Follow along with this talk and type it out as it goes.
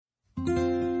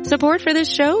Support for this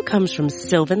show comes from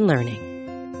Sylvan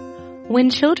Learning. When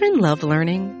children love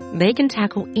learning, they can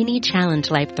tackle any challenge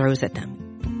life throws at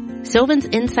them. Sylvan's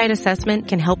Insight Assessment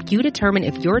can help you determine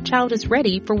if your child is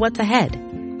ready for what's ahead.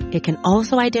 It can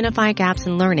also identify gaps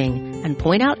in learning and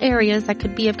point out areas that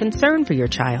could be of concern for your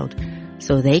child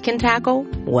so they can tackle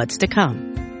what's to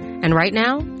come. And right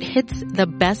now, it's the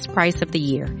best price of the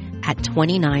year at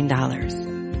 $29.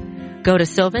 Go to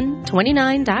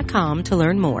sylvan29.com to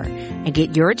learn more and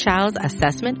get your child's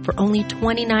assessment for only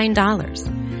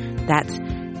 $29. That's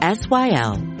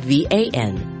SYLVAN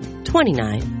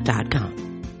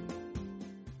 29.com.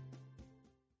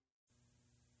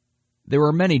 There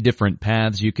are many different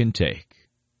paths you can take,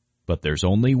 but there's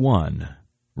only one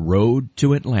road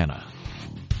to Atlanta.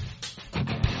 The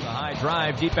high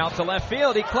drive deep out to left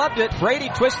field. He clubbed it. Brady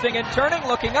twisting and turning,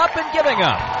 looking up and giving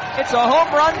up. It's a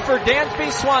home run for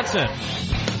Dansby Swanson.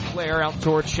 Flare out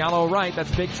towards shallow right. That's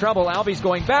big trouble. Albies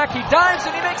going back. He dives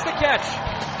and he makes the catch.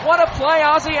 What a play,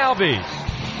 Ozzie Albies.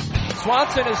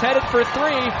 Swanson is headed for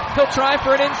three. He'll try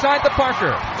for an inside the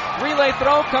Parker. Relay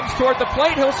throw comes toward the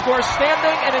plate. He'll score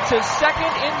standing, and it's his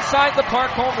second inside the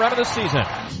park home run of the season.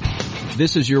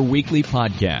 This is your weekly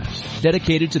podcast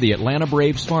dedicated to the Atlanta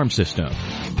Braves farm system.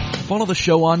 Follow the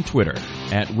show on Twitter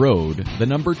at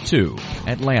road2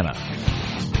 Atlanta.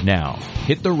 Now,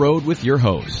 hit the road with your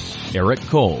hosts, Eric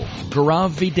Cole, Gaurav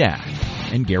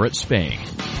Vidak, and Garrett Spain.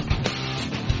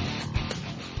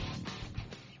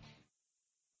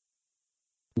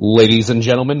 Ladies and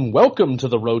gentlemen, welcome to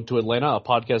the Road to Atlanta, a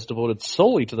podcast devoted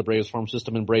solely to the Braves farm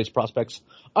system and Braves prospects.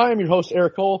 I am your host,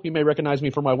 Eric Cole. You may recognize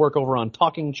me from my work over on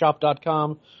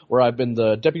TalkingChop.com, where I've been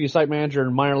the deputy site manager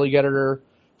and minor league editor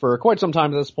for quite some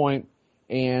time at this point.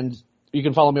 And you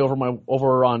can follow me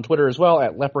over on Twitter as well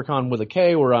at Leprechaun with a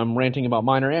K, where I'm ranting about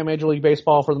minor and Major League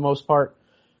Baseball for the most part.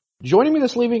 Joining me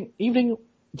this evening,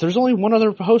 there's only one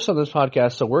other host on this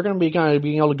podcast, so we're going to be kind of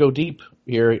being able to go deep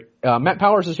here. Matt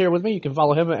Powers is here with me. You can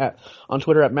follow him on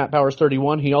Twitter at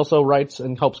MattPowers31. He also writes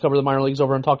and helps cover the minor leagues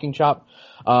over on Talking Chop.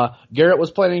 Garrett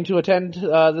was planning to attend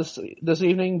this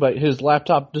evening, but his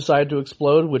laptop decided to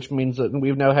explode, which means that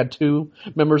we've now had two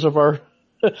members of our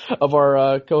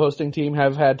co-hosting team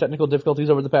have had technical difficulties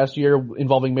over the past year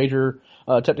involving major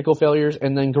technical failures.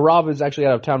 And then Gaurav is actually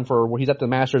out of town he's at the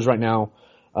Masters right now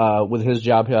with his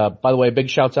job. By the way, big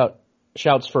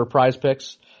shouts for Prize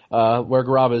Picks, where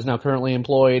Gaurav is now currently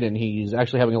employed, and he's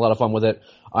actually having a lot of fun with it.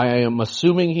 I am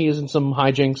assuming he is in some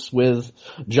hijinks with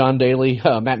John Daly.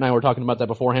 Matt and I were talking about that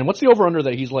beforehand. What's the over-under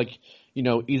that he's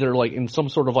either in some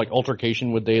sort of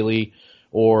altercation with Daly,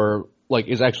 or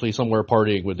is actually somewhere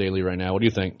partying with Daly right now? What do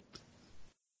you think?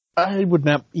 I would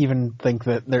not even think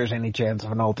that there's any chance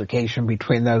of an altercation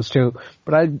between those two,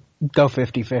 but I'd go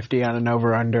 50-50 on an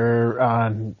over-under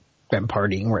on them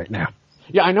partying right now.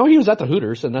 Yeah, I know he was at the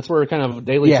Hooters, and that's where kind of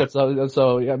Daly sits.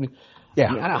 So, I mean,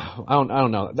 yeah, I don't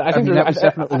know. I think that was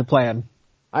definitely the plan.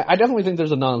 I definitely think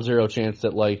there's a non-zero chance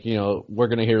that we're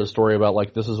going to hear the story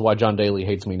about this is why John Daly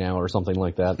hates me now or something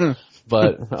like that.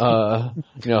 But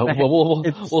we'll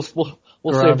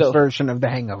save the version of the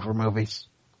Hangover movies.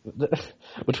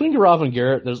 Between Gaurav and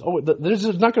Garrett, there's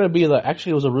not going to be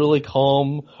actually it was a really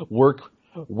calm work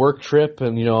trip,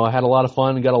 and I had a lot of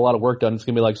fun and got a lot of work done. It's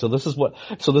going to be so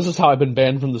this is how I've been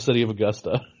banned from the city of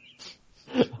Augusta.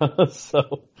 But it's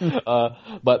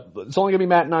only going to be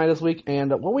Matt and I this week,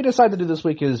 and what we decided to do this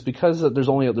week is because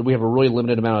we have a really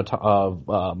limited amount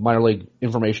of minor league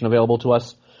information available to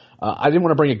us. I didn't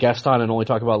want to bring a guest on and only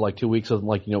talk about 2 weeks of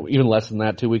even less than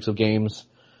that, 2 weeks of games,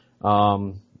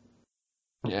 and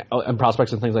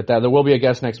prospects and things like that. There will be a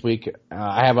guest next week.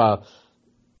 I have a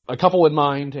couple in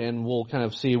mind, and we'll kind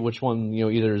of see which one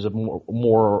either is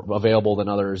more available than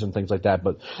others and things like that.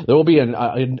 But there will be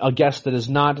a guest that is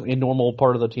not a normal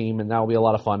part of the team, and that will be a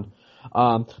lot of fun.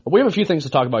 But we have a few things to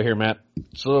talk about here, Matt.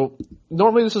 So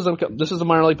normally this is a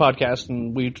minor league podcast,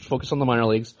 and we focus on the minor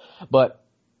leagues, but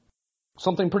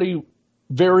something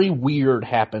very weird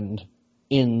happened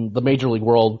in the major league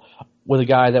world with a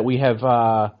guy that we have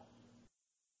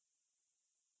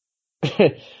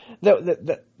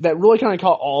that really kind of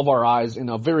caught all of our eyes in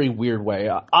a very weird way.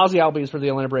 Ozzie Albies for the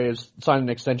Atlanta Braves signed an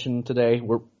extension today.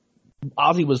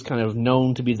 Ozzie was kind of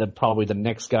known to be probably the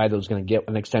next guy that was going to get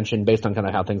an extension based on kind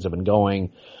of how things have been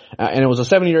going. And it was a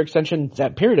 7-year extension.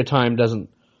 That period of time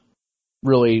doesn't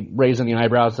really raise any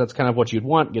eyebrows. That's kind of what you'd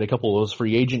want. Get a couple of those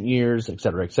free agent years, et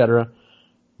cetera, et cetera.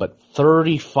 But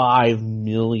 $35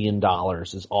 million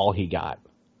is all he got.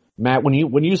 Matt, when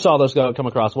you saw those come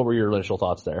across, what were your initial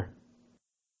thoughts there?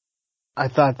 I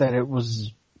thought that it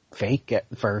was fake at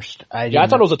first. I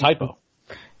thought it was a typo.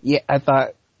 Yeah, I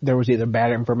thought there was either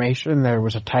bad information, there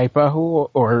was a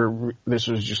typo, or this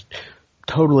was just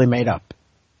totally made up.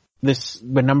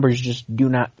 The numbers just do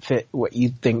not fit what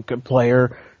you'd think a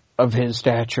player of his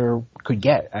stature could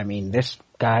get. I mean, this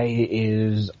guy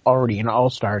is already an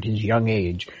all-star at his young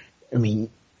age. I mean,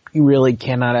 you really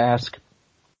cannot ask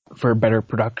for better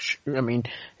production. I mean,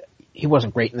 he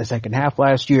wasn't great in the second half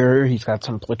last year. He's got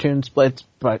some platoon splits,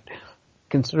 but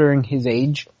considering his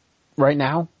age right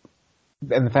now,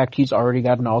 and the fact he's already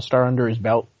got an all-star under his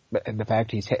belt, and the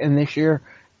fact he's hitting this year,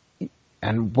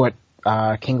 and what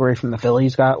Kingery from the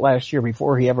Phillies got last year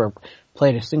before he ever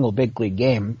played a single big league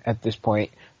game at this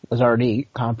point was already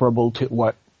comparable to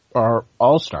what our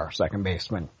all-star second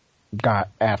baseman got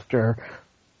after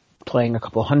playing a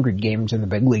couple hundred games in the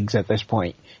big leagues at this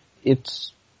point.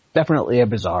 It's definitely a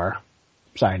bizarre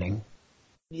signing.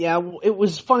 Yeah, it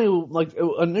was funny, like,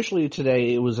 initially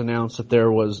today it was announced that there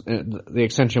was, the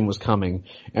extension was coming,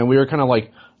 and we were kind of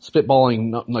like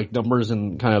spitballing, like, numbers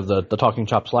in kind of the Talking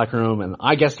Chop Slack room, and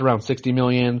I guessed around 60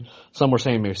 million, some were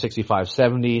saying maybe 65,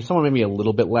 70, some maybe a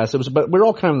little bit less, but we're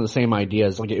all kind of the same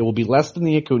ideas, like, it will be less than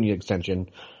the Acuna extension,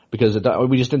 because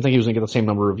we just didn't think he was going to get the same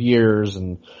number of years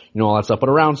and, all that stuff. But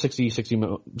around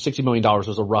 $60 million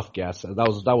was a rough guess. That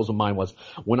was what mine was.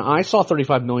 When I saw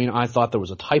 35 million, I thought there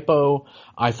was a typo.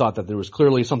 I thought that there was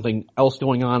clearly something else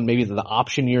going on. Maybe the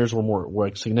option years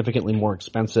were significantly more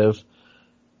expensive.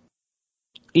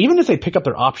 Even if they pick up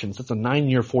their options, it's a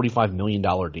 9-year, $45 million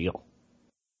deal.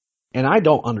 And I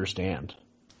don't understand.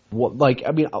 Let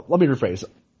me rephrase.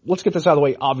 Let's get this out of the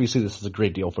way. Obviously, this is a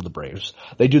great deal for the Braves.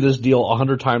 They do this deal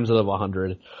 100 times out of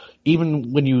 100.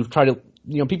 Even when you try to,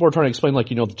 people are trying to explain,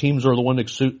 the teams are the one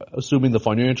assuming the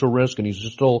financial risk, and he's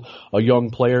just still a young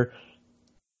player.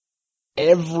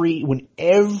 When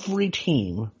every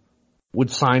team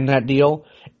would sign that deal,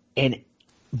 and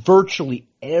virtually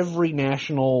every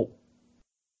national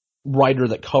writer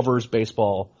that covers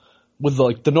baseball, with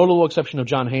the notable exception of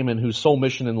John Heyman, whose sole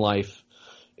mission in life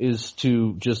is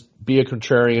to just be a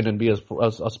contrarian and be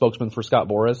a spokesman for Scott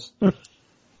Boras,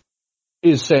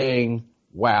 is saying,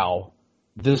 wow,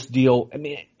 this deal, I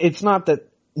mean, it's not that,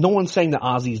 no one's saying that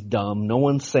Ozzie's dumb, no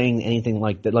one's saying anything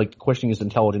like that, like questioning his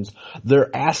intelligence.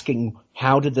 They're asking,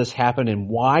 how did this happen and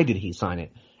why did he sign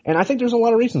it? And I think there's a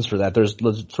lot of reasons for that. There's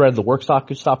the thread of the work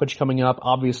stoppage coming up.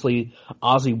 Obviously,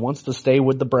 Ozzie wants to stay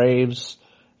with the Braves.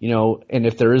 And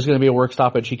if there is going to be a work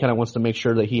stoppage, he kind of wants to make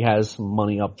sure that he has some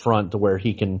money up front to where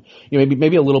he can,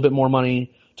 maybe a little bit more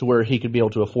money to where he could be able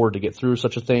to afford to get through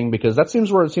such a thing, because it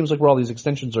seems like where all these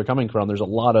extensions are coming from. There's a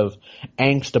lot of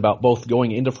angst about both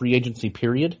going into free agency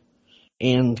period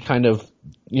and kind of,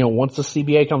 once the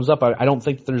CBA comes up, I don't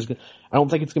think it's going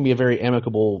to be a very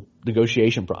amicable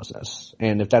negotiation process.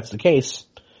 And if that's the case,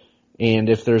 and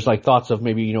if there's thoughts of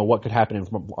maybe, what could happen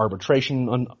from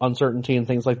arbitration uncertainty and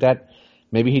things like that,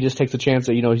 maybe he just takes a chance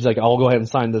that, he's like, I'll go ahead and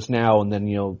sign this now, and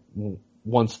then,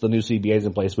 once the new CBA is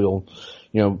in place, we'll,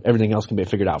 everything else can be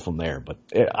figured out from there. But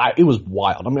it was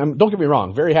wild. I mean, don't get me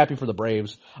wrong, very happy for the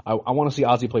Braves. I want to see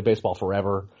Ozzie play baseball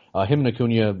forever. Him and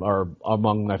Acuna are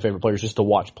among my favorite players just to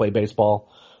watch play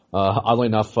baseball. Oddly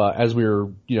enough, as we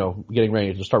were, getting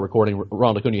ready to start recording,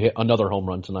 Ronald Acuna hit another home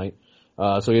run tonight.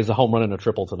 So he has a home run and a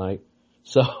triple tonight.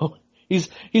 So he's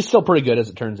still pretty good, as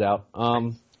it turns out.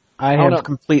 I have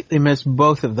completely missed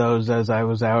both of those as I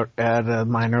was out at a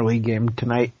minor league game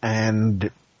tonight,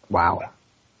 and wow.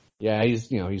 Yeah, he's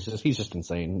just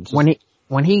insane.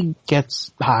 When he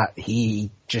gets hot,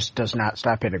 he just does not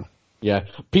stop hitting. Yeah.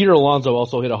 Peter Alonso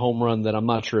also hit a home run that I'm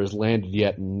not sure has landed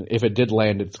yet, and if it did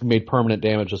land, it's made permanent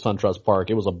damage to SunTrust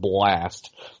Park. It was a blast.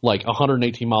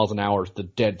 118 miles an hour to the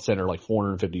dead center,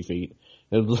 450 feet.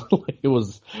 It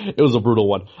was a brutal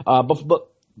one.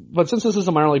 But since this is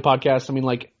a minor league podcast, I mean,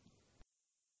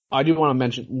 I do want to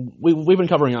mention, we've been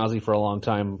covering Ozzie for a long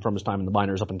time, from his time in the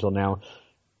minors up until now.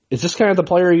 Is this kind of the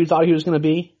player you thought he was going to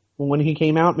be when he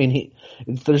came out? I mean,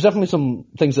 there's definitely some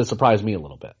things that surprised me a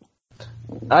little bit.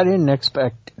 I didn't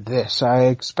expect this. I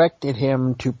expected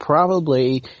him to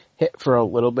probably hit for a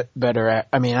little bit better.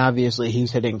 I mean, obviously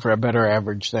he's hitting for a better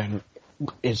average than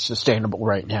is sustainable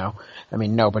right now. I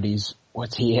mean,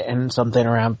 what's he hitting? Something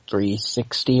around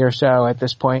 360 or so at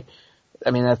this point.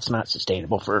 I mean, that's not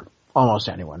sustainable for almost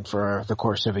anyone for the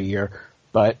course of a year.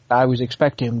 But I was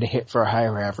expecting him to hit for a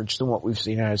higher average than what we've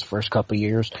seen in his first couple of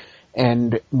years.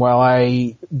 And while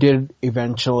I did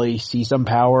eventually see some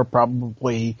power,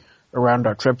 probably around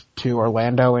our trip to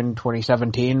Orlando in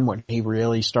 2017, when he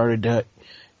really started to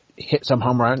hit some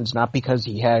home runs, not because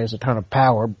he has a ton of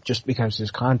power, just because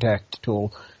his contact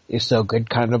tool is so good,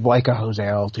 kind of like a Jose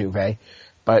Altuve.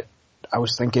 But I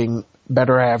was thinking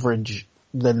better average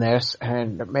than this,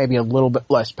 and maybe a little bit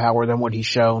less power than what he's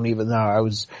shown, even though I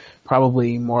was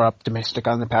probably more optimistic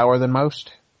on the power than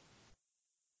most.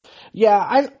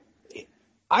 Yeah,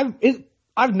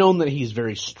 I've known that he's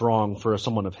very strong for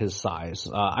someone of his size.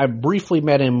 I briefly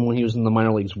met him when he was in the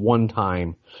minor leagues one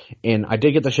time, and I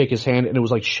did get to shake his hand, and it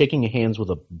was like shaking hands with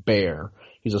a bear.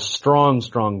 He's a strong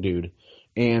dude.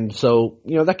 And so,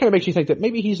 that kind of makes you think that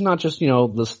maybe he's not just,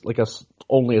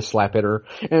 only a slap hitter.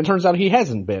 And it turns out he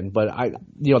hasn't been. But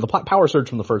the power surge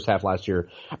from the first half last year,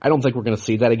 I don't think we're going to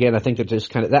see that again. I think that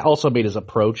that also made his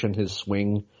approach and his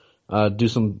swing, do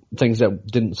some things that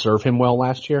didn't serve him well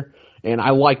last year. And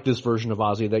I like this version of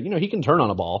Ozzie that, he can turn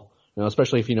on a ball,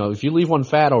 especially if you leave one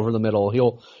fat over the middle,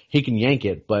 he can yank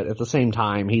it. But at the same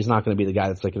time, he's not going to be the guy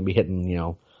that's going to be hitting,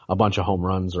 a bunch of home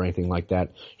runs or anything like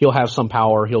that. He'll have some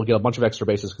power. He'll get a bunch of extra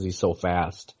bases because he's so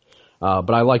fast.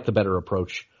 But I like the better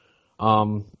approach.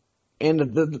 Again,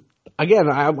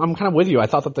 I'm kind of with you. I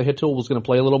thought that the hit tool was going to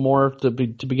play a little more to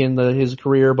begin his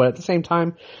career, but at the same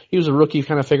time, he was a rookie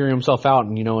kind of figuring himself out.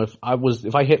 And,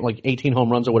 if I hit like 18 home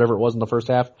runs or whatever it was in the first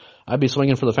half, I'd be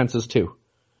swinging for the fences too.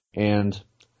 And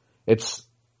it's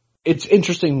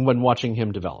interesting when watching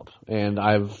him develop, and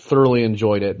I've thoroughly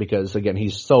enjoyed it because, again,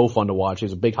 he's so fun to watch.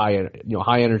 He's a big high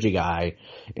energy guy,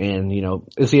 and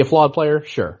is he a flawed player?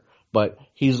 Sure, but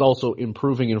he's also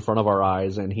improving in front of our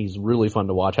eyes, and he's really fun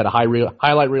to watch. Had a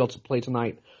highlight reel to play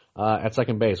tonight at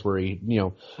second base where he,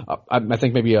 I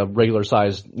think maybe a regular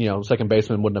sized second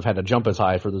baseman wouldn't have had to jump as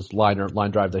high for this line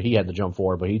drive that he had to jump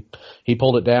for, but he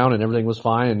pulled it down and everything was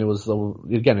fine. And it was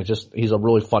he's a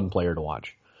really fun player to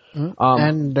watch.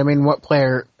 And what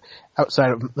player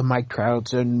outside of the Mike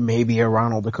Trouts and maybe a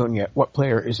Ronald Acuna, what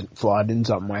player isn't flawed in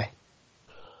some way?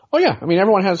 Oh yeah,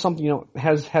 everyone has something,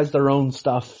 has their own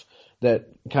stuff that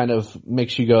kind of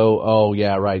makes you go, oh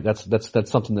yeah, right. That's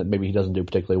something that maybe he doesn't do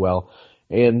particularly well.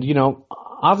 And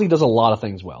Ozzie does a lot of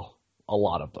things well, a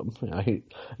lot of them.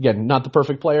 Again, not the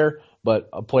perfect player, but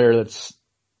a player that's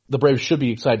the Braves should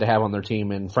be excited to have on their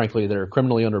team. And frankly, they're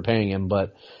criminally underpaying him,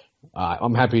 but.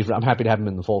 I'm happy to have him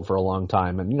in the fold for a long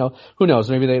time. And, who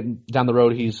knows, maybe down the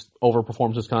road he's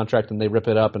overperforms his contract and they rip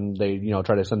it up and they,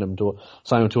 try to sign him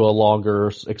to a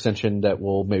longer extension that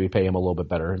will maybe pay him a little bit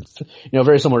better. It's,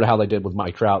 very similar to how they did with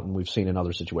Mike Trout and we've seen in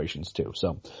other situations too.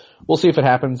 So we'll see if it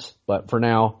happens. But for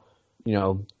now,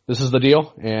 this is the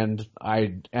deal. And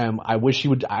I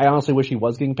honestly wish he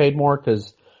was getting paid more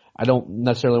because I don't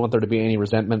necessarily want there to be any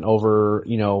resentment over,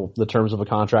 the terms of a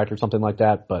contract or something like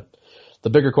that. But the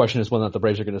bigger question is whether or not the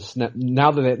Braves are going to now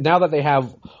that they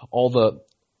have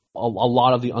a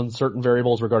lot of the uncertain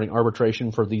variables regarding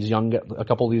arbitration for a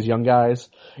couple of these young guys.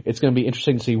 It's going to be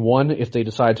interesting to see, one, if they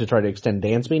decide to try to extend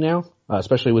Dansby now,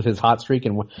 especially with his hot streak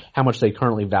and how much they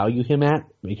currently value him at,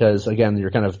 because again,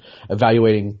 you're kind of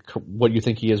evaluating what you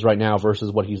think he is right now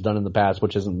versus what he's done in the past,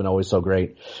 which hasn't been always so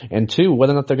great. And two,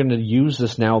 whether or not they're going to use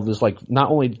this now, this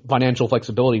not only financial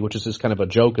flexibility, which is just kind of a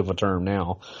joke of a term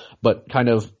now, but kind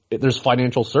of there's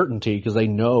financial certainty because they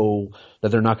know that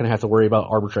they're not going to have to worry about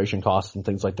arbitration costs and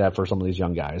things like that for some of these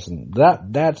young guys. And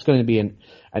that's going to be an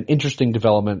interesting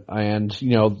development. And,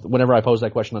 whenever I posed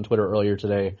that question on Twitter earlier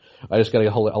today, I just got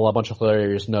a bunch of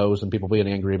hilarious no's and people being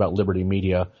angry about Liberty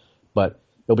Media, but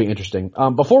it'll be interesting.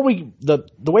 Before the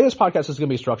way this podcast is going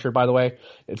to be structured, by the way,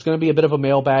 it's going to be a bit of a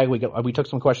mailbag. We took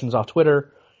some questions off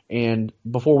Twitter. And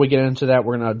before we get into that,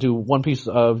 we're going to do one piece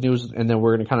of news and then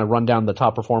we're going to kind of run down the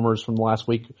top performers from the last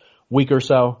week or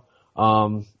so.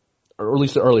 Or at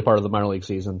least the early part of the minor league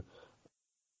season.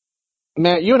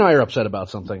 Matt, you and I are upset about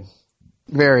something.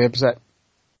 Very upset.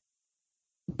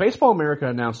 Baseball America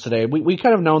announced today, we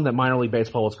kind of known that minor league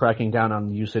baseball was cracking down on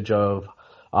the usage of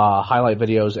highlight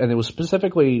videos, and it was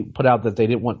specifically put out that they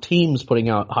didn't want teams putting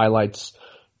out highlights,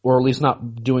 or at least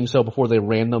not doing so before they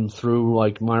ran them through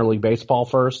like minor league baseball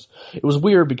first. It was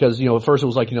weird because, at first it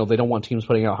was like, they don't want teams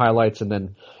putting out highlights, and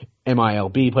then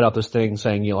MILB put out this thing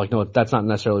saying, no, that's not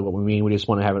necessarily what we mean. We just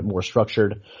want to have it more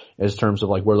structured as terms of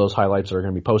like where those highlights are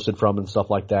going to be posted from and stuff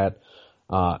like that.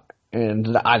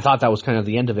 And I thought that was kind of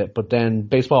the end of it. But then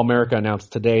Baseball America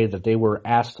announced today that they were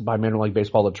asked by minor league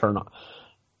baseball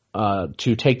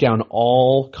to take down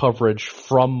all coverage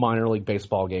from minor league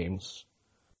baseball games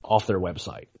off their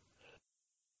website.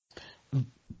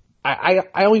 I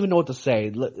don't even know what to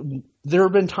say. There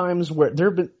have been times where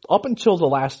up until the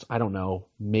last, I don't know,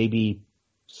 maybe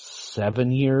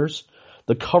 7 years,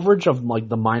 the coverage of like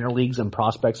the minor leagues and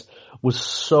prospects was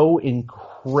so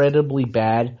incredibly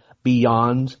bad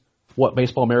beyond what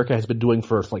Baseball America has been doing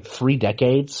for like 3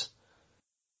 decades.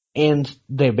 And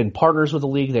they've been partners with the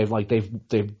league.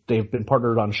 They've been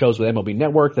partnered on shows with MLB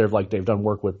Network. They've done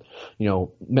work with,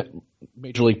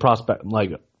 Major League prospect,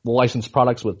 like licensed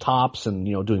products with Topps and,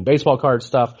 doing baseball card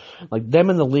stuff. Like them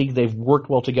in the league, they've worked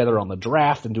well together on the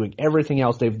draft and doing everything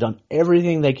else. They've done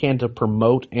everything they can to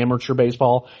promote amateur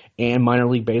baseball and minor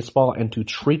league baseball, and to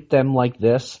treat them like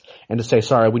this and to say,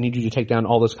 sorry, we need you to take down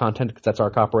all this content because that's our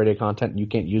copyrighted content and you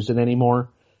can't use it anymore,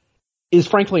 is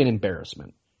frankly an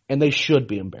embarrassment. And they should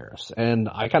be embarrassed. And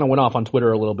I kind of went off on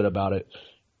Twitter a little bit about it.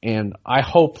 And I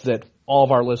hope that all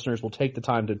of our listeners will take the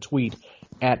time to tweet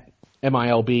at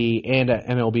MiLB and at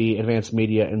MLB Advanced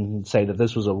Media and say that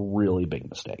this was a really big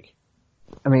mistake.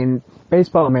 I mean,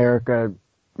 Baseball America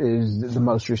is the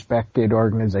most respected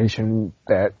organization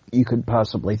that you could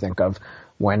possibly think of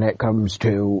when it comes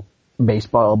to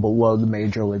baseball below the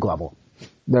major league level.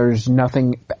 There's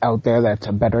nothing out there that's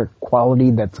a better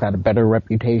quality, that's got a better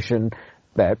reputation,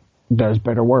 that does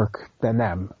better work than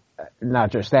them.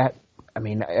 Not just that, I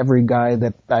mean, every guy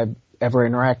that I've ever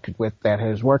interacted with that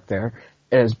has worked there,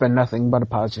 it has been nothing but a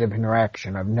positive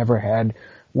interaction. I've never had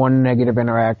one negative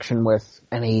interaction with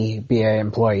any BA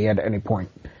employee at any point.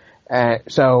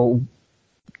 So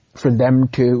for them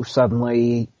to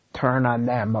suddenly turn on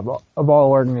them, of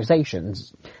all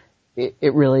organizations,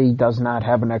 it really does not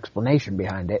have an explanation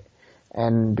behind it.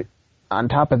 And on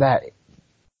top of that,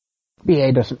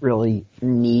 BA doesn't really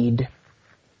need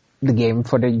the game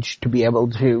footage to be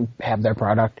able to have their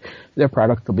product. Their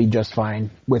product will be just fine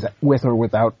with or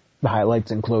without the highlights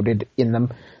included in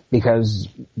them, because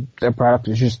their product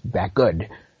is just that good.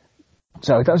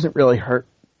 So it doesn't really hurt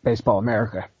Baseball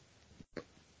America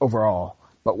overall.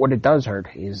 But what it does hurt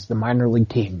is the minor league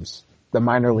teams, the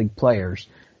minor league players.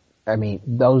 I mean,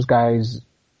 those guys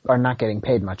are not getting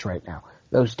paid much right now.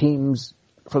 Those teams,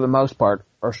 for the most part,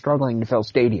 are struggling to fill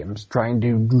stadiums, trying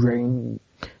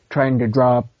to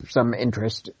draw up some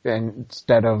interest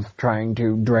instead of trying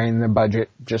to drain the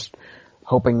budget, just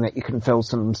hoping that you can fill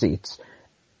some seats.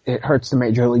 It hurts the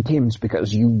major league teams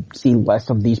because you see less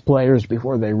of these players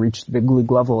before they reach the big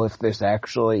league level if this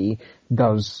actually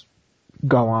does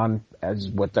go on as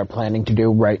what they're planning to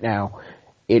do right now.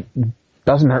 It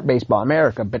doesn't hurt Baseball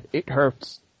America, but it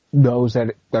hurts those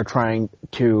that they're trying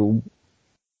to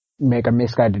make a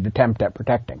misguided attempt at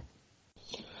protecting.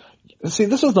 See,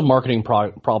 this is the marketing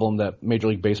problem that Major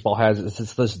League Baseball has.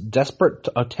 It's this desperate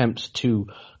attempt to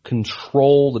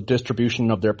control the distribution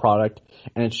of their product,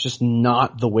 and it's just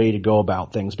not the way to go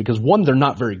about things because, one, they're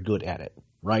not very good at it,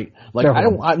 right? Like,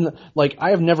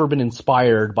 I have never been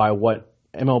inspired by what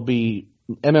MLB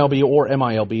or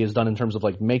MILB has done in terms of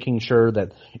like making sure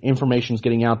that information is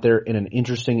getting out there in an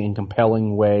interesting and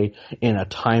compelling way, in a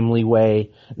timely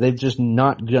way. They've just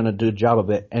not done a good job of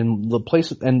it. And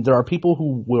there are people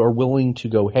who are willing to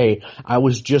go, hey, I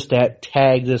was just at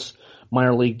tag this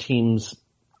minor league team's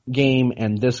game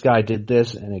and this guy did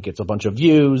this, and it gets a bunch of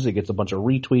views, it gets a bunch of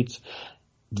retweets.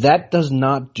 That does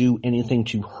not do anything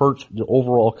to hurt the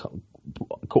overall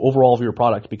of your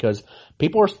product, because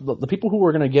the people who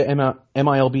are going to get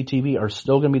MILB TV are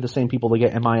still going to be the same people that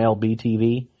get MILB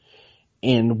TV.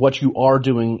 And what you are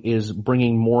doing is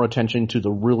bringing more attention to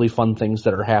the really fun things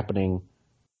that are happening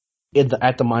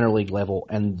at the minor league level,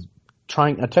 and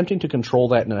attempting to control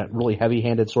that in a really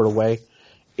heavy-handed sort of way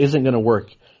isn't going to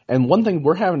work. And one thing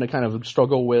we're having to kind of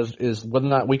struggle with is whether or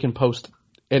not we can post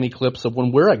any clips of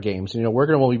when we're at games. We're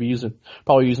going to be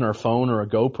probably using our phone or a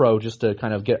GoPro just to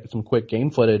kind of get some quick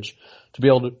game footage to be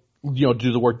able to,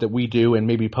 do the work that we do and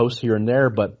maybe post here and there.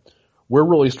 But we're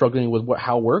really struggling with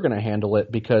how we're going to handle it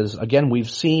because, again,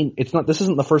 this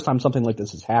isn't the first time something like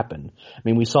this has happened. I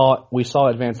mean, we saw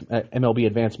MLB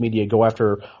Advanced Media go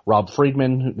after Rob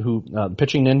Friedman, who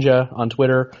Pitching Ninja on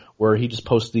Twitter, where he just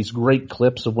posts these great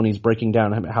clips of when he's breaking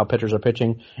down how pitchers are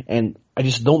pitching. And I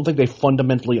just don't think they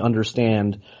fundamentally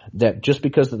understand that just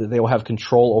because they will have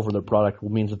control over their product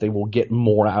means that they will get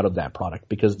more out of that product,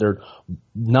 because they're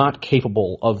not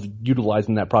capable of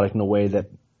utilizing that product in a way that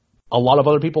a lot of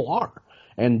other people are,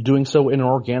 and doing so in an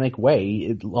organic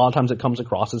way. A lot of times it comes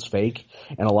across as fake,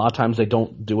 and a lot of times they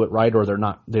don't do it right, or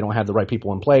they don't have the right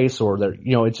people in place, or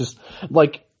it's just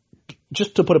like,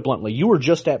 just to put it bluntly, you were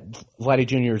just at Vladdy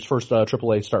Jr.'s first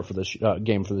AAA start for this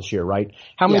game for this year, right?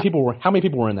 How many people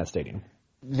were in that stadium?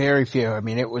 Very few. I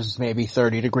mean, it was maybe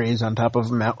 30 degrees on top of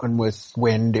a mountain with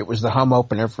wind. It was the home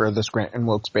opener for the Scranton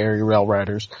Wilkes-Barre Rail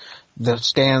Riders. The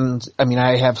stands, I mean,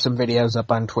 I have some videos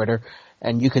up on Twitter,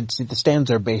 and you could see the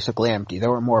stands are basically empty. There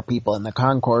were more people in the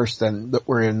concourse than that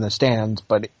were in the stands,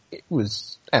 but it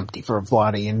was empty for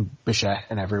Vladdy and Bichette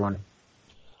and everyone.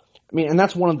 I mean, and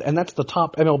that's that's the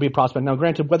top MLB prospect. Now,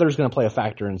 granted, weather is going to play a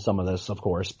factor in some of this, of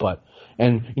course, but,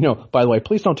 and, you know, by the way,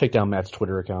 please don't take down Matt's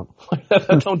Twitter account.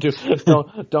 Don't do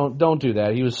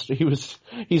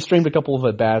that. He streamed a couple of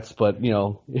at bats, but, you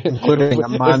know, including a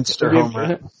monster home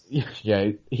run.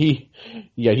 Yeah, he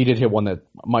did hit one that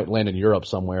might land in Europe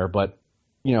somewhere, but,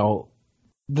 you know,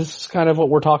 this is kind of what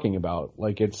we're talking about.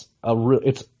 Like,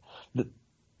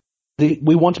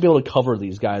 we want to be able to cover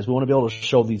these guys. We want to be able to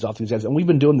show these off these guys, and we've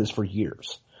been doing this for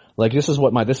years. Like, this is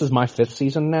my fifth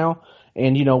season now,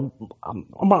 and you know,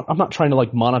 I'm not trying to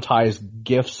like monetize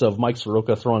gifs of Mike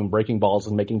Soroka throwing breaking balls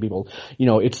and making people, you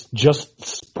know, it's just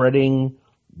spreading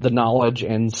the knowledge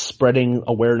and spreading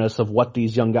awareness of what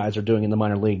these young guys are doing in the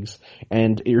minor leagues.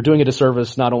 And you're doing a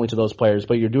disservice not only to those players,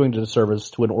 but you're doing a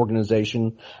disservice to an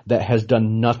organization that has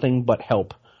done nothing but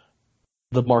help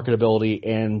the marketability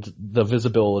and the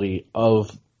visibility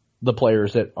of the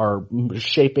players that are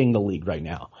shaping the league right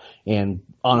now. And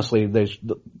honestly,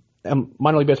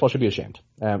 minor league baseball should be ashamed.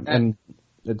 And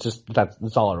it's just,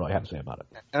 that's all I really have to say about it.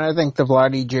 And I think the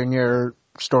Vladdy Jr.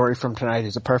 story from tonight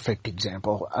is a perfect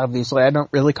example. Obviously, I don't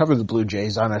really cover the Blue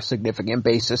Jays on a significant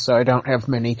basis, so I don't have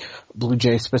many Blue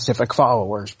Jays specific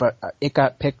followers, but it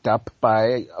got picked up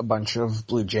by a bunch of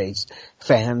Blue Jays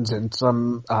fans and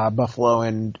some Buffalo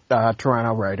and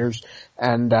Toronto writers,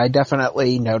 and I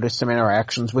definitely noticed some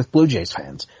interactions with Blue Jays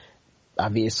fans.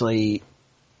 Obviously,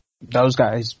 those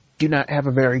guys do not have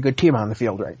a very good team on the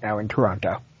field right now in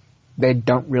Toronto. They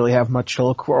don't really have much to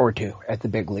look forward to at the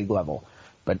big league level.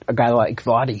 But a guy like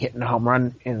Vladdy hitting a home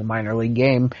run in the minor league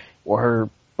game, or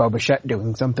Bo Bichette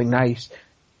doing something nice,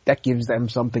 that gives them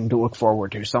something to look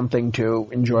forward to, something to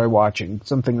enjoy watching,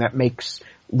 something that makes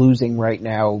losing right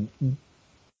now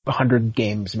 100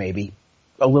 games maybe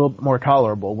a little more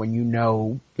tolerable when you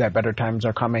know that better times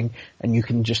are coming and you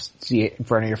can just see it in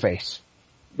front of your face.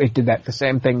 It did the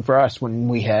same thing for us when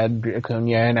we had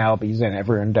Acuna and Albies and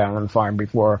everyone down on the farm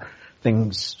before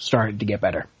things started to get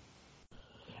better.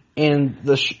 And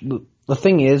the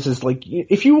thing is like,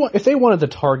 if they wanted to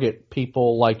target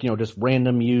people like, you know, just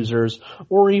random users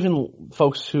or even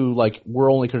folks who like were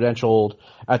only credentialed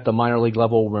at the minor league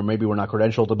level where maybe we're not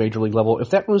credentialed at the major league level,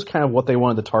 if that was kind of what they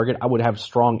wanted to target, I would have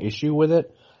strong issue with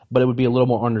it, but it would be a little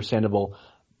more understandable.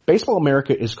 Baseball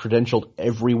America is credentialed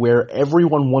everywhere.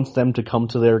 Everyone wants them to come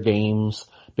to their games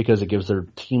because it gives their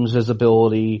teams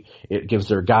visibility. It gives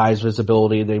their guys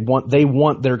visibility. They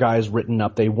want their guys written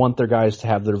up. They want their guys to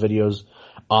have their videos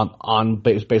on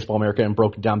Baseball America and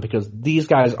broken down because these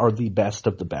guys are the best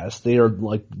of the best. They are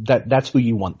like that. That's who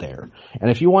you want there.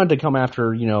 And if you wanted to come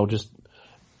after, you know, just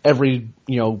every,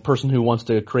 you know, person who wants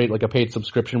to create like a paid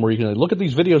subscription where you can look at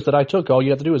these videos that I took, all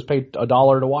you have to do is pay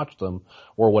 $1 to watch them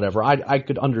or whatever. I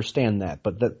could understand that,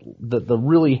 but the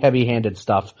really heavy-handed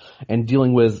stuff and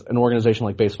dealing with an organization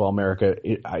like Baseball America,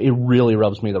 it really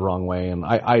rubs me the wrong way, and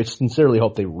I sincerely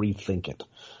hope they rethink it.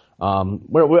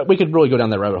 We could really go down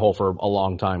that rabbit hole for a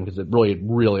long time because it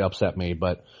really upset me,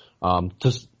 but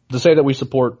to say that we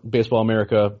support Baseball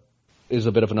America is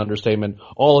a bit of an understatement.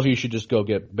 All of you should just go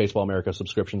get Baseball America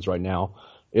subscriptions right now,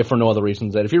 if for no other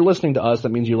reasons. That if you're listening to us,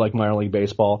 that means you like minor league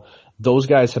baseball. Those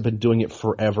guys have been doing it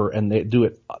forever, and they do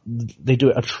it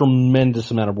a tremendous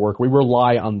amount of work. We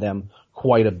rely on them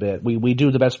quite a bit. We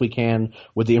do the best we can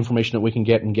with the information that we can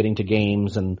get and getting to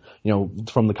games and, you know,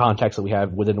 from the contacts that we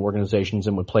have within organizations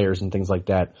and with players and things like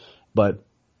that. But,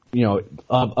 you know,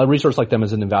 a resource like them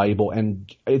is invaluable, and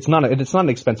it's not an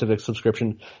expensive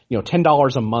subscription. You know,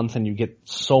 $10 a month, and you get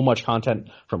so much content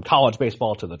from college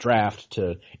baseball to the draft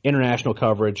to international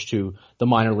coverage to the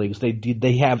minor leagues.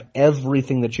 They have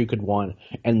everything that you could want,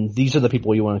 and these are the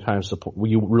people you want to kind of support.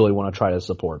 You really want to try to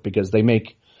support because they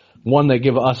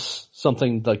give us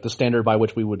something like the standard by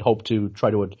which we would hope to try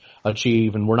to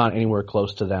achieve, and we're not anywhere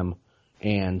close to them.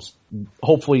 And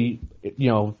hopefully, you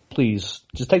know, please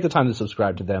just take the time to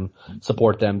subscribe to them,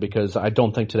 support them, because I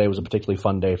don't think today was a particularly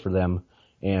fun day for them.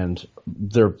 And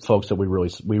they're folks that we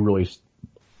really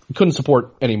couldn't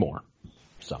support anymore.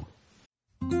 So.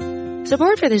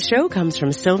 Support for this show comes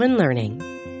from Sylvan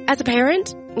Learning. As a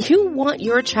parent, you want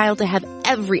your child to have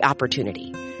every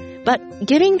opportunity, but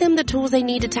giving them the tools they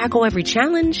need to tackle every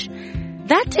challenge,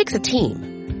 that takes a team.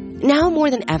 Now more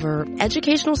than ever,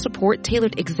 educational support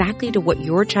tailored exactly to what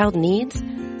your child needs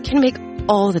can make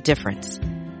all the difference.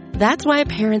 That's why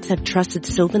parents have trusted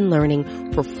Sylvan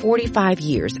Learning for 45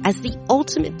 years as the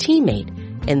ultimate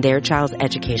teammate in their child's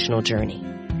educational journey,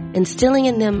 instilling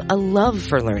in them a love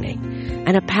for learning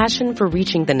and a passion for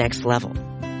reaching the next level.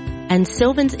 And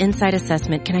Sylvan's Insight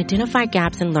Assessment can identify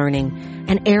gaps in learning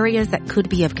and areas that could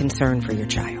be of concern for your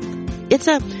child. It's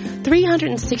a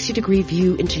 360-degree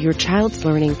view into your child's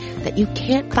learning that you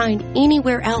can't find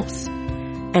anywhere else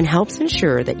and helps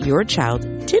ensure that your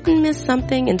child didn't miss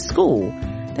something in school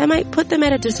that might put them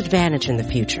at a disadvantage in the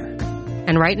future.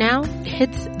 And right now,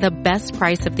 it's the best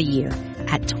price of the year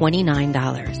at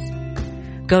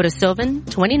 $29. Go to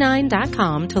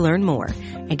sylvan29.com to learn more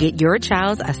and get your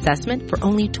child's assessment for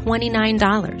only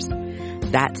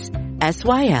 $29. That's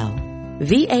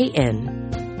SYLVAN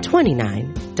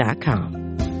 29.com.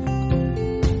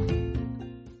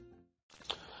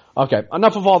 Okay,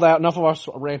 enough of all that. Enough of us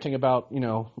ranting about,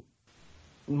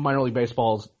 minor league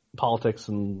baseball's politics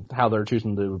and how they're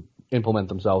choosing to implement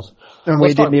themselves. And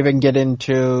we didn't even get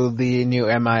into the new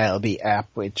MiLB app,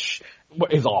 which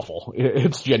is awful.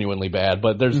 It's genuinely bad,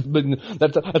 but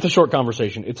that's a short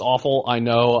conversation. It's awful. I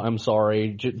know. I'm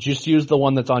sorry. Just use the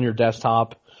one that's on your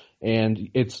desktop,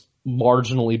 and it's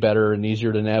marginally better and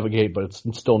easier to navigate, but it's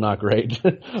still not great.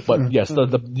 But yes,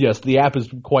 the app is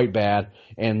quite bad,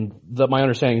 and my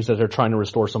understanding is that they're trying to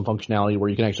restore some functionality where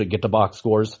you can actually get to box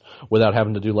scores without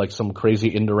having to do like some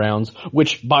crazy end rounds,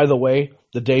 which, by the way,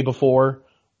 the day before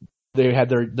they had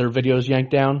their videos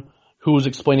yanked down, who was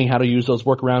explaining how to use those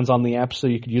workarounds on the app so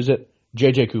you could use it?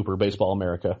 JJ Cooper, Baseball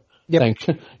America. Yep.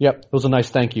 Yep. It was a nice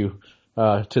thank you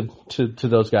to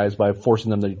those guys by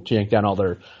forcing them to yank down all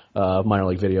their minor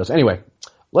league videos. Anyway,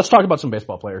 let's talk about some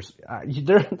baseball players. I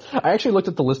actually looked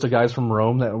at the list of guys from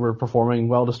Rome that were performing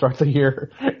well to start the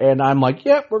year, and I'm like,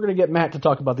 yep, we're going to get Matt to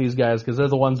talk about these guys because they're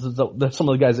the ones they're some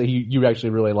of the guys that you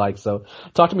actually really like. So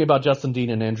talk to me about Justin Dean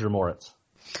and Andrew Moritz.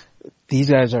 These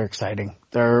guys are exciting.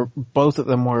 Both of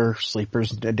them were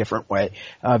sleepers in a different way.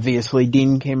 Obviously,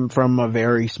 Dean came from a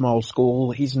very small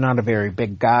school. He's not a very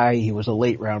big guy. He was a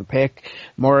late round pick.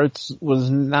 Moritz was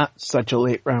not such a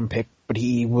late round pick, but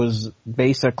he was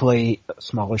basically a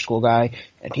smaller school guy,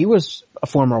 and he was a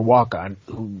former walk-on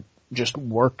who just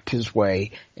worked his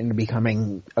way into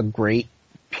becoming a great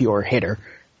pure hitter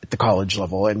at the college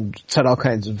level and set all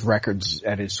kinds of records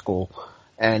at his school.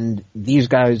 And these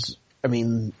guys, I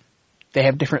mean, they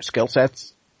have different skill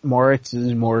sets. Moritz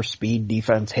is more speed,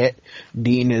 defense, hit.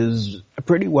 Dean is a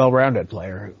pretty well-rounded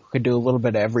player who could do a little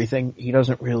bit of everything. He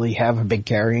doesn't really have a big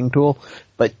carrying tool,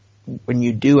 but when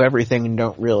you do everything and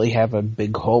don't really have a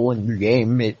big hole in your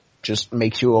game, it just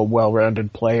makes you a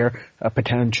well-rounded player, a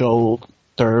potential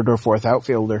third or fourth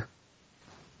outfielder.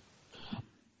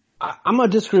 I'm going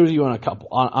to disagree with you on a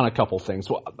couple things.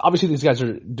 Well, obviously these guys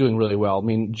are doing really well. I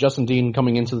mean, Justin Dean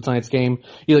coming into tonight's game,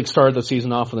 he started the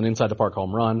season off with an inside the park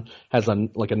home run, has a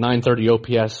 930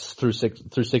 OPS through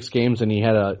six games, and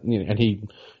he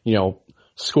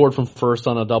scored from first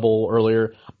on a double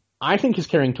earlier. I think his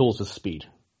carrying tools is speed.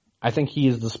 I think he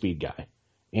is the speed guy.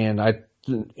 And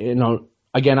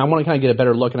again, I want to kind of get a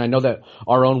better look, and I know that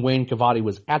our own Wayne Cavati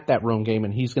was at that Rome game,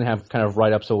 and he's going to have kind of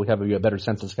write up so we have a better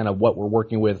sense of kind of what we're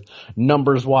working with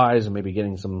numbers-wise and maybe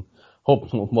getting some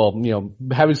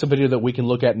having some video that we can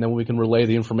look at and then we can relay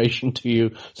the information to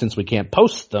you since we can't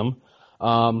post them.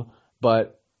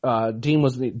 But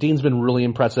Dean's been really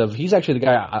impressive. He's actually the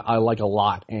guy I like a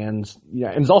lot, and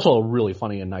he's also a really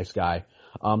funny and nice guy.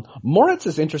 Moritz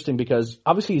is interesting because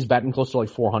obviously he's batting close to like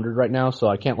 400 right now, so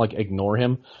I can't ignore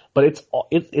him. But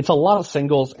it's a lot of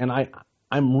singles, and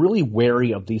I'm really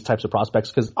wary of these types of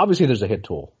prospects because obviously there's a hit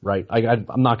tool, right?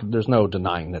 There's no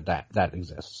denying that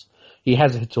exists. He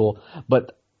has a hit tool,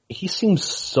 but he seems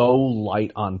so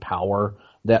light on power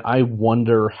that I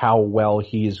wonder how well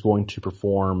he is going to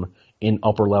perform in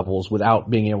upper levels without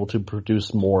being able to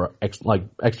produce more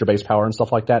extra base power and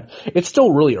stuff like that. It's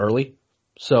still really early.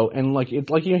 So, and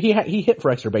he hit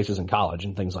for extra bases in college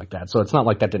and things like that. So it's not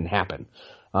like that didn't happen.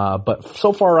 But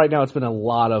so far right now it's been a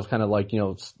lot of kind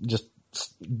of just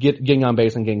getting on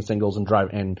base and getting singles and drive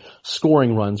and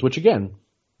scoring runs, which again,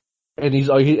 and he's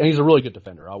a really good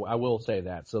defender. I will say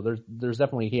that. So there's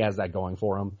definitely, he has that going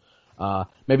for him.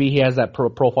 Maybe he has that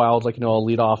profile as a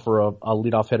leadoff or a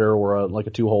leadoff hitter or a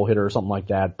 2-hole hitter or something like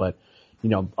that. But,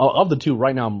 of the two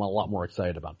right now, I'm a lot more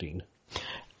excited about Dean.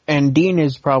 And Dean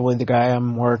is probably the guy I'm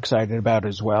more excited about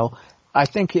as well. I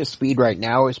think his speed right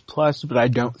now is plus, but I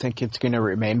don't think it's going to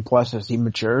remain plus as he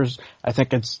matures. I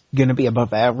think it's going to be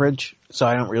above average, so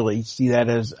I don't really see that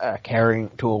as a carrying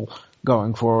tool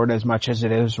going forward as much as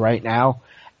it is right now.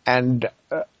 And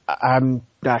I'm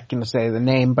not going to say the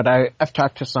name, but I've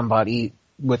talked to somebody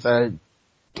with a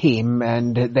team,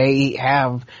 and they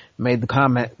have made the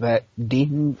comment that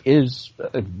Dean is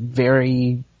a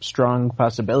very strong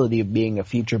possibility of being a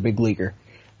future big leaguer.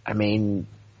 I mean,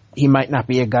 he might not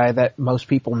be a guy that most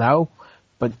people know,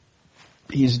 but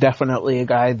he's definitely a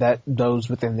guy that those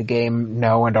within the game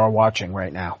know and are watching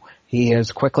right now. He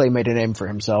has quickly made a name for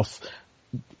himself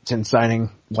since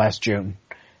signing last June.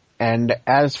 And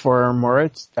as for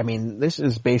Moritz, I mean, this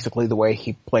is basically the way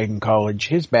he played in college.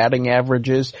 His batting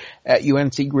averages at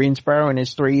UNC Greensboro in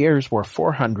his 3 years were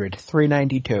 400,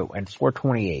 392, and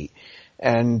 428.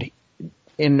 And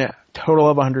in a total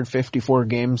of 154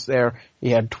 games there,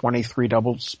 he had 26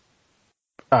 doubles,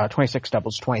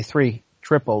 23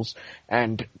 triples,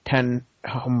 and 10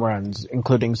 home runs,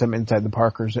 including some inside the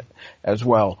Parkers as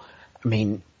well. I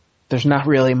mean, there's not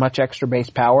really much extra base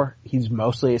power. He's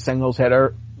mostly a singles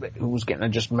hitter who's going to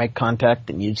just make contact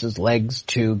and use his legs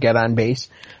to get on base,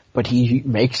 but he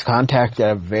makes contact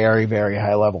at a very, very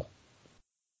high level.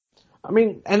 I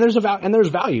mean, and there's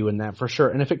value in that for sure.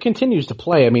 And if it continues to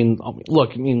play, I mean,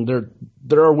 look, I mean,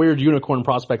 there are weird unicorn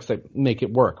prospects that make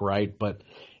it work, right? But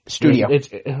Studio.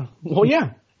 Well,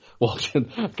 yeah. Well,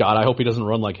 God, I hope he doesn't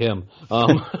run like him.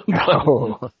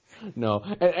 No,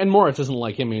 and Moritz isn't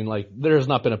like him. I mean, like, there has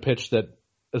not been a pitch that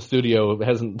a studio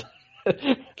hasn't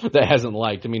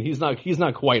liked. I mean, he's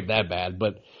not quite that bad,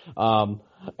 but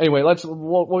anyway,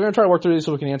 we're gonna try to work through these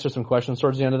so we can answer some questions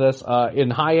towards the end of this.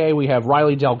 In high A, we have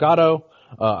Riley Delgado,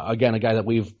 again, a guy that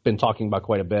we've been talking about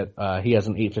quite a bit. He has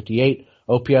an 858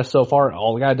 OPS so far.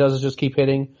 All the guy does is just keep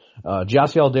hitting.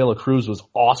 Jasiel De La Cruz was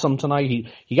awesome tonight.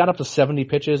 He got up to 70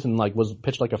 pitches and was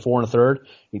pitched like a 4 1/3.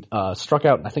 He struck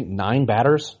out, I think, 9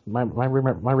 batters. Am I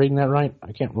reading that right?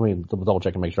 I can't really double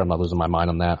check and make sure I'm not losing my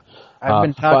mind on that. I've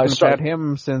been talking about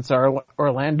him since our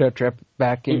Orlando trip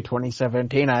back in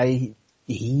 2017.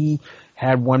 He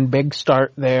had one big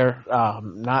start there,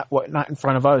 not in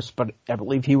front of us, but I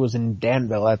believe he was in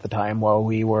Danville at the time while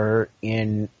we were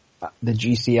in the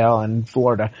GCL in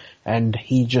Florida, and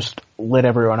he just lit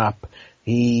everyone up.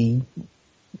 I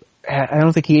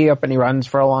don't think he gave up any runs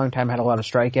for a long time, had a lot of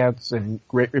strikeouts and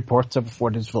great reports of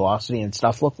what his velocity and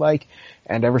stuff looked like,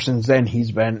 and ever since then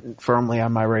he's been firmly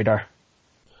on my radar.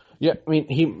 Yeah, I mean,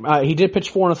 he did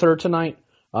pitch 4 1/3 tonight.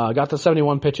 Got to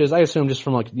 71 pitches. I assume just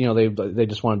from they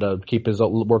just wanted to keep his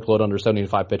workload under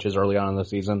 75 pitches early on in the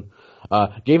season.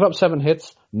 Gave up 7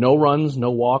 hits, no runs,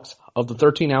 no walks. Of the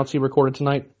 13 outs he recorded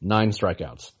tonight, 9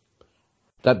 strikeouts.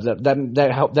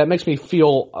 That makes me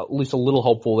feel at least a little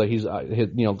hopeful that he's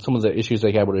some of the issues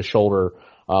they had with his shoulder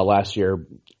last year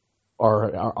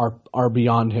are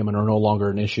beyond him and are no longer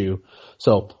an issue.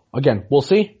 So again, we'll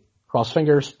see. Cross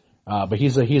fingers. But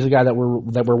he's a guy that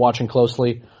we're watching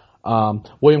closely.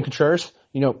 William Contreras,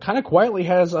 kind of quietly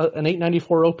has an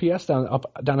 894 OPS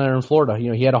down there in Florida.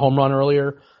 He had a home run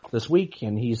earlier this week,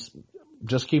 and he's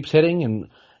just keeps hitting. And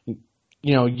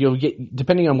you'll get,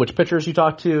 depending on which pitchers you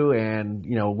talk to and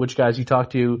which guys you talk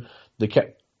to, the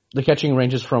catching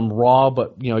ranges from raw,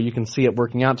 but you can see it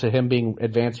working out to him being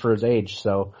advanced for his age.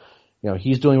 So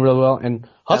he's doing really well. And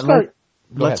Huskar.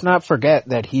 Let's not forget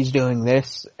that he's doing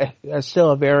this as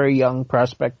still a very young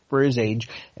prospect for his age,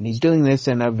 and he's doing this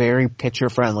in a very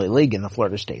pitcher-friendly league in the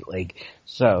Florida State League.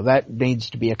 So that needs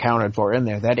to be accounted for in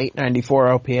there. That 894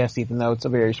 OPS, even though it's a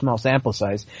very small sample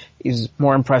size, is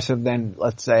more impressive than,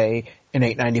 let's say, an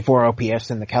 894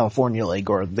 OPS in the California League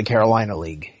or the Carolina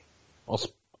League. Well,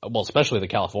 especially the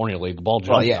California League. The ball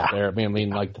jumps out there.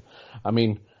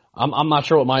 I'm not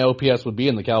sure what my OPS would be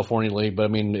in the California League, but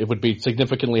it would be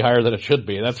significantly higher than it should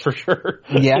be. That's for sure.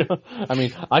 Yeah.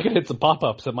 I could hit some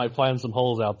pop-ups that might find some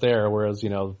holes out there, whereas,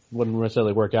 wouldn't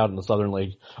necessarily work out in the Southern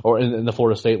League or in the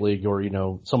Florida State League or,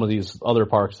 some of these other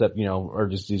parks that, are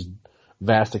just these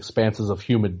vast expanses of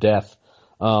humid death.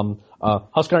 Huskar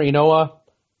Inoa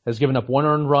has given up 1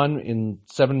 earned run in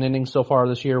 7 innings so far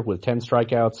this year with 10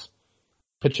 strikeouts.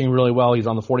 Pitching really well. He's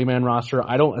on the 40-man roster.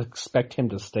 I don't expect him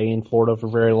to stay in Florida for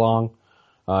very long.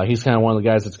 He's kind of one of the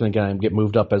guys that's going to get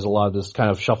moved up as a lot of this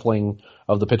kind of shuffling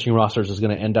of the pitching rosters is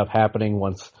going to end up happening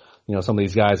once, some of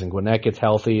these guys in Gwinnett gets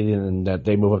healthy and that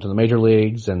they move up to the major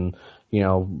leagues and,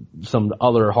 some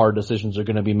other hard decisions are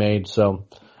going to be made. So,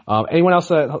 anyone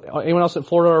else at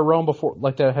Florida or Rome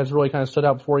that has really kind of stood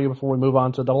out for you before we move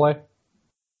on to AA?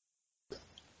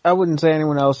 I wouldn't say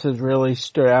anyone else has really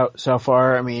stood out so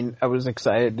far. I was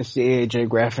excited to see AJ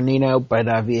Graffinino, but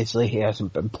obviously he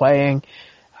hasn't been playing.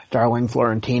 Darling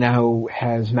Florentino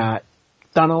has not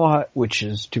done a lot, which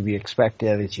is to be expected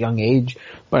at his young age.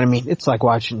 But it's like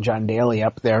watching John Daly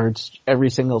up there. It's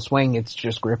every single swing, it's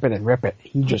just grip it and rip it.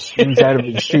 He just swings out of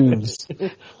his shoes.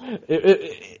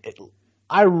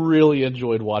 I really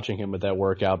enjoyed watching him at that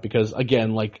workout because,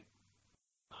 again,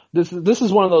 this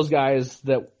is one of those guys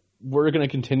that we're going to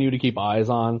continue to keep eyes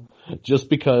on just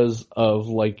because of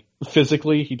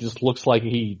physically he just looks like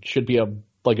he should be a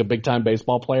big time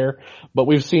baseball player. But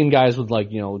we've seen guys with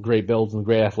great builds and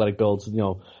great athletic builds,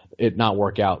 it not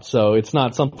work out. So it's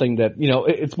not something that,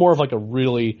 it's more of a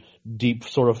really deep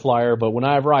sort of flyer. But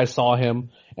whenever I saw him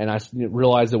and I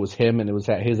realized it was him and it was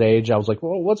at his age, I was like,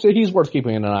 well, he's worth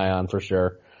keeping an eye on for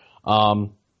sure.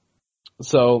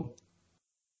 So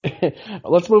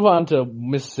let's move on to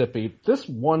Mississippi. This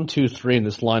 1-2-3 in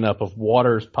this lineup of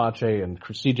Waters, Pache, and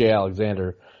C.J.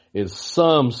 Alexander is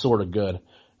some sort of good.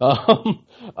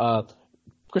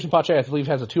 Christian Pache, I believe,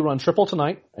 has a 2-run triple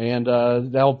tonight, and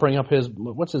that'll bring up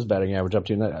what's his batting average up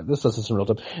to? This is some real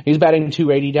time. He's batting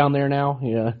 280 down there now.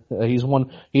 Yeah, he's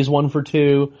 1 for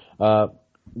 2.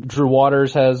 Drew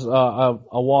Waters has a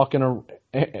walk and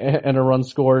a run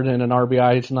scored and an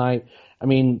RBI tonight. I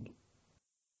mean,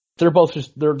 they're all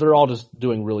just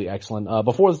doing really excellent.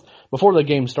 Before the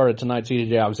game started tonight,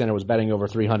 C.J. Alexander was batting over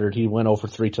 300. He went 0 for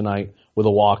 3 tonight with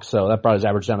a walk, so that brought his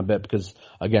average down a bit because,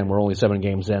 again, we're only 7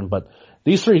 games in, but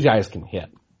these 3 guys can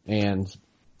hit, and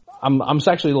I'm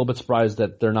actually a little bit surprised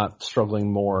that they're not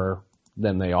struggling more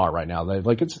than they are right now. That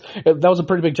was a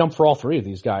pretty big jump for all 3 of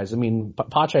these guys. I mean,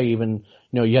 Pache even,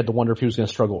 you had to wonder if he was going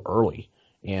to struggle early,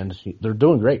 and they're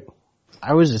doing great.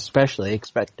 I was especially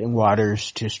expecting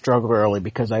Waters to struggle early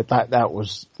because I thought that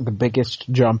was the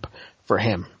biggest jump for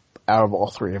him out of all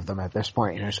 3 of them at this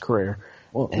point in his career.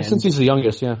 Well, since he's the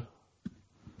youngest, yeah.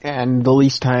 And the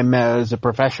least time as a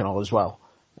professional as well.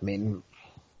 I mean,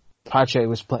 Pache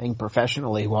was playing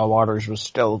professionally while Waters was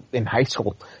still in high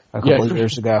school a couple of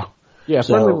years ago. Yeah,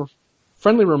 so,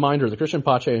 friendly reminder, the Christian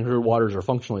Pache and Drew Waters are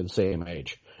functionally the same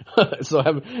age. so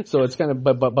it's kind of,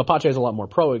 but Pache has a lot more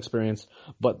pro experience.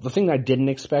 But the thing I didn't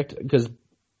expect, because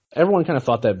everyone kind of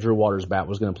thought that Drew Waters' bat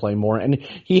was going to play more, and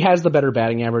he has the better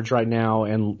batting average right now,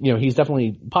 and Pache's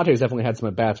definitely had some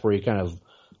at bats where he kind of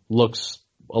looks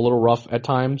a little rough at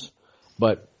times,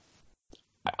 but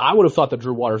I would have thought that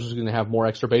Drew Waters was going to have more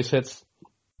extra base hits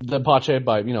than Pache,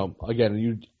 but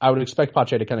again, I would expect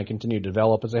Pache to kind of continue to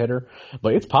develop as a hitter,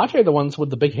 but it's Pache the ones with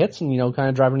the big hits and kind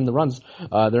of driving in the runs.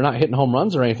 They're not hitting home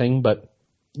runs or anything, but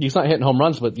he's not hitting home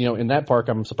runs. But in that park,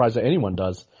 I'm surprised that anyone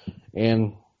does.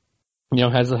 And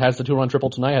has the 2-run triple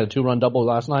tonight, had a 2-run double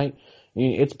last night.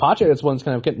 It's Pache that's one's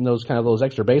kind of getting those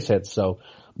extra base hits. So,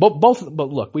 but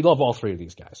look, we love all 3 of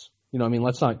these guys.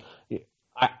 Let's not.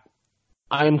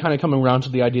 I am kind of coming around to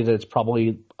the idea that it's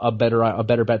probably a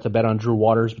better bet to bet on Drew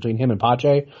Waters between him and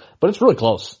Pache, but it's really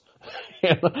close.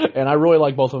 and I really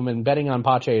like both of them, and betting on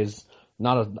Pache is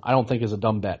I don't think is a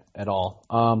dumb bet at all.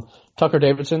 Tucker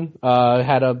Davidson,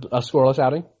 had a scoreless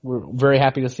outing. We're very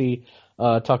happy to see,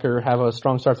 Tucker have a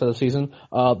strong start to the season.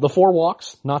 The 4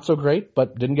 walks, not so great,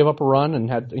 but didn't give up a run and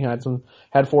had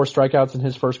 4 strikeouts in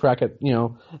his first crack at,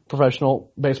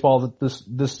 professional baseball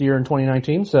this year in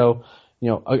 2019. So,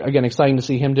 again, exciting to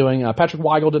see him doing. Patrick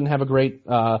Weigel didn't have a great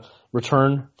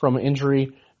return from an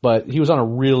injury, but he was on a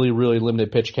really, really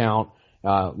limited pitch count.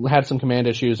 Had some command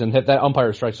issues, and that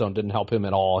umpire strike zone didn't help him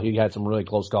at all. He had some really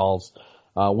close calls.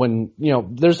 When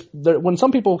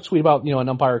some people tweet about an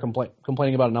umpire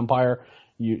complaining about an umpire,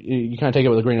 you kind of take it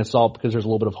with a grain of salt because there's a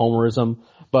little bit of homerism.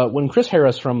 But when Chris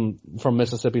Harris from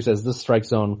Mississippi says this strike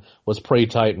zone was pretty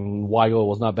tight and Weigel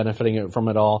was not benefiting from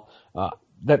it all,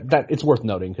 that it's worth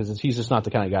noting because he's just not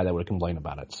the kind of guy that would complain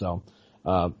about it. So,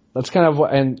 that's kind of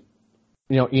and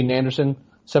Ian Anderson,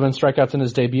 7 strikeouts in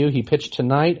his debut. He pitched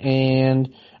tonight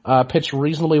and, pitched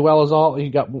reasonably well as all. He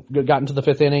got into the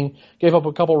 5th inning, gave up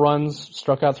a couple runs,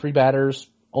 struck out 3 batters,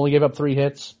 only gave up 3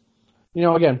 hits.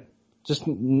 Again, just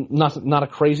not a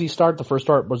crazy start. The first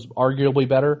start was arguably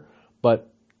better,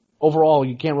 but overall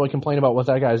you can't really complain about what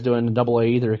that guy's doing in Double-A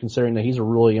either, considering that he's a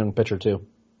really young pitcher too.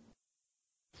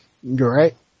 You're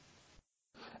right.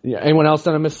 Yeah. Anyone else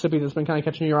down in Mississippi that's been kind of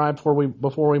catching your eye before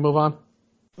we move on?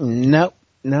 No,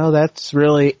 that's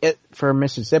really it for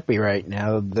Mississippi right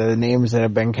now. The names that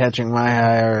have been catching my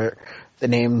eye are the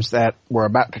names that we're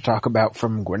about to talk about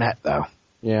from Gwinnett, though.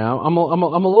 Yeah, I'm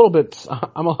a little bit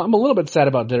sad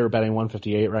about Ditter batting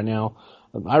 158 right now.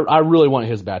 I really want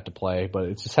his bat to play, but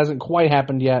it just hasn't quite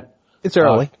happened yet. It's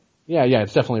early. Yeah,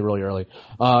 it's definitely really early.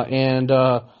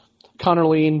 Connor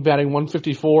Lean batting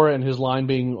 154 and his line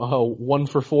being 1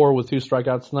 for 4 with 2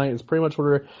 strikeouts tonight is pretty much what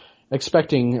we're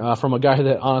expecting from a guy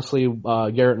that honestly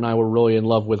Garrett and I were really in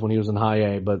love with when he was in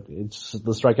high A. But it's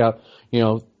the strikeout,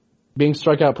 being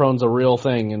strikeout prone is a real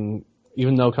thing. And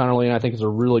even though Connor Lean I think is a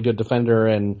really good defender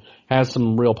and has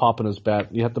some real pop in his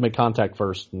bat, you have to make contact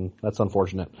first, and that's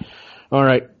unfortunate. All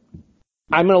right.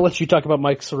 I'm going to let you talk about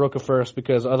Mike Soroka first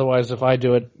because otherwise if I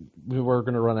do it, we're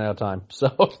going to run out of time.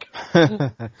 So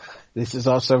this is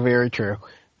also very true.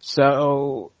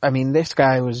 So, this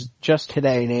guy was just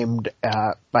today named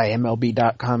by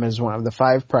MLB.com as one of the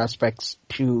 5 prospects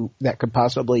that could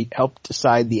possibly help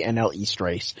decide the NL East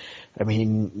race.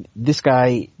 This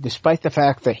guy, despite the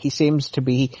fact that he seems to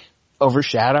be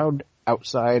overshadowed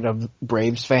outside of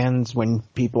Braves fans when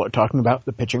people are talking about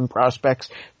the pitching prospects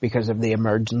because of the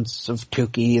emergence of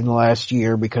Tukey in the last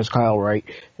year, because Kyle Wright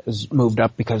has moved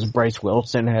up, because Bryce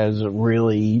Wilson has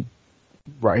really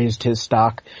raised his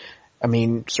stock. I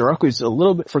mean, Soroka's a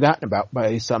little bit forgotten about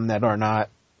by some that are not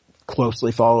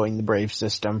closely following the Braves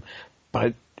system,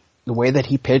 but the way that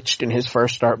he pitched in his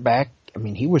first start back, I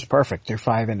mean, he was perfect. They're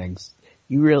 5 innings.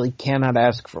 You really cannot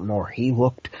ask for more. He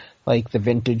looked like the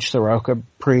vintage Soroka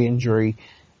pre-injury,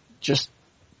 just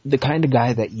the kind of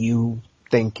guy that you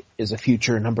think is a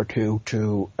future number 2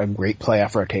 to a great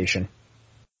playoff rotation.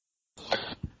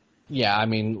 Yeah, I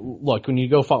mean, look, when you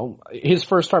go follow his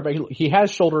first start back, he has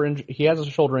a shoulder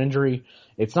injury.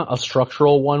 It's not a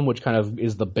structural one, which kind of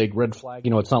is the big red flag.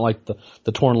 You know, it's not like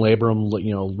the torn labrum,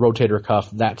 you know, rotator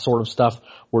cuff, that sort of stuff,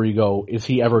 where you go, is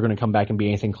he ever going to come back and be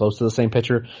anything close to the same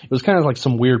pitcher? It was kind of like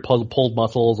some weird pulled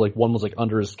muscles. Like one was like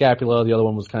under his scapula, the other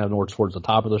one was kind of more towards the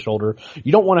top of the shoulder.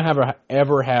 You don't want to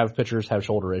ever have pitchers have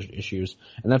shoulder issues,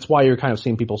 and that's why you're kind of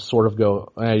seeing people sort of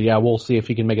go, yeah, we'll see if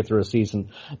he can make it through a season.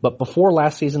 But before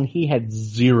last season, he had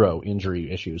 0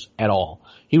 injury issues at all.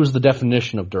 He was the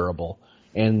definition of durable.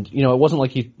 And, you know, it wasn't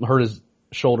like he hurt his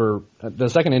shoulder. The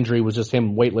second injury was just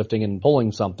him weightlifting and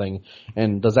pulling something.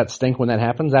 And does that stink when that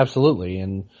happens? Absolutely.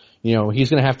 And, you know, he's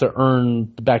going to have to earn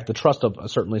back the trust of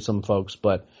certainly some folks.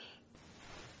 But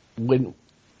when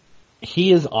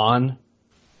he is on,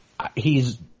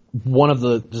 he's one of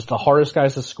the hardest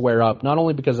guys to square up, not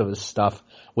only because of his stuff,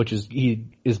 which is, he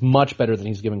is much better than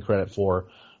he's given credit for,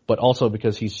 but also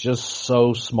because he's just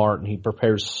so smart and he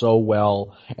prepares so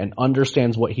well and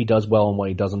understands what he does well and what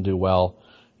he doesn't do well.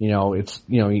 You know, it's,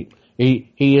 you know, he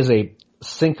is a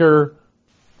sinker,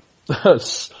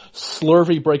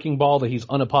 slurvy breaking ball that he's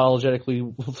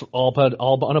unapologetically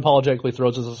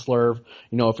throws as a slurve.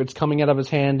 You know, if it's coming out of his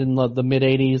hand in the mid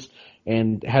 80s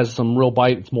and has some real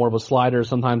bite, it's more of a slider.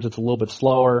 Sometimes it's a little bit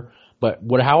slower. But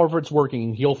however it's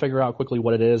working, he'll figure out quickly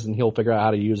what it is, and he'll figure out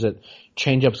how to use it.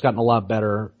 Changeup's gotten a lot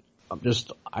better.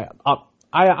 I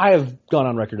have gone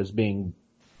on record as being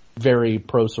very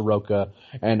pro Soroka,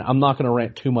 and I'm not going to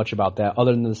rant too much about that,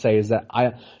 other than to say is that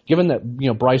given that, you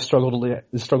know, Bryce is struggling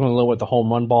a little with the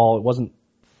home run ball, it wasn't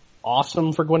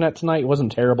awesome for Gwinnett tonight. It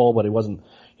wasn't terrible, but he wasn't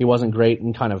great.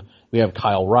 And kind of, we have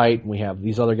Kyle Wright, and we have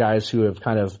these other guys who have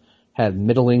kind of had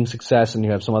middling success, and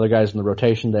you have some other guys in the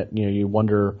rotation that, you know, you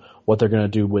wonder what they're going to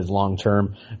do with long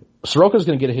term. Soroka's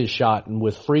going to get his shot, and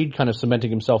with Fried kind of cementing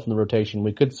himself in the rotation,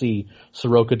 we could see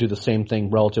Soroka do the same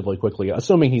thing relatively quickly,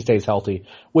 assuming he stays healthy,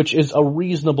 which is a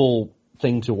reasonable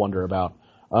thing to wonder about.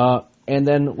 And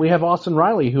then we have Austin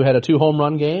Riley, who had a 2-home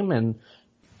run game, and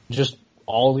just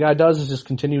all the guy does is just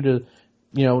continue to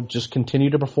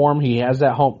perform. He has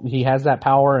that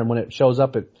power, and when it shows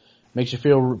up, it makes you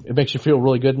feel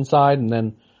really good inside. And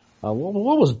then, let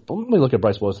me look at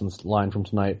Bryce Wilson's line from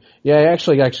tonight. Yeah, he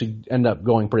actually ended up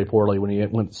going pretty poorly when he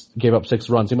gave up 6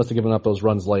 runs. He must have given up those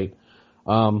runs late.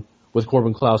 With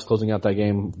Corbin Klaus closing out that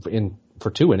game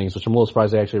for 2 innings, which I'm a little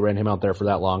surprised they actually ran him out there for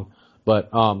that long. But,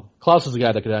 Klaus is a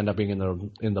guy that could end up being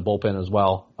in the bullpen as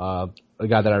well. A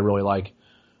guy that I really like.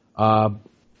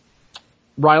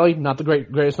 Riley, not the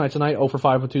greatest night tonight, 0 for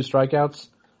 5 with 2 strikeouts,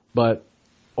 but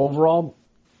overall,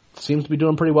 seems to be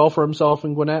doing pretty well for himself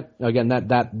in Gwinnett. Again,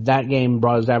 that game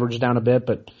brought his average down a bit,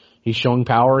 but he's showing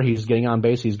power. He's getting on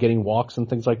base. He's getting walks and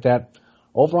things like that.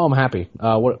 Overall, I'm happy.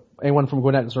 Anyone from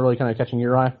Gwinnett is really kind of catching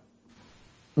your eye?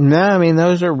 No, I mean,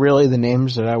 those are really the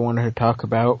names that I wanted to talk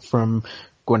about from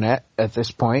Gwinnett at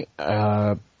this point.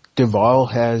 Duvall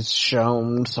has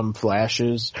shown some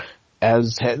flashes,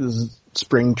 as has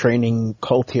spring training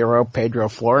cult hero Pedro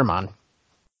Florimon.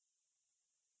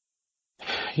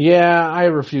 Yeah, I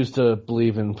refuse to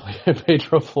believe in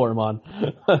Pedro Florimon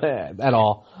at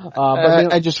all.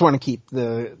 I just want to keep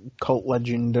the cult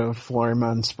legend of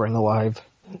Florimon Spring alive.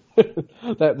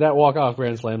 that walk-off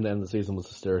grand slam to end the season was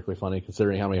hysterically funny,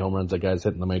 considering how many home runs that guy's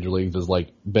hit in the major leagues.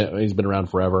 He's been around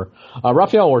forever.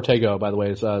 Rafael Ortega, by the way,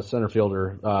 is a center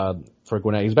fielder for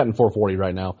Gwinnett. He's batting .440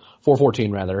 right now,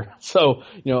 .414 rather. So,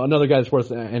 you know, another guy that's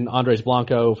worth. And Andres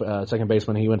Blanco, second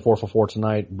baseman, he went 4 for 4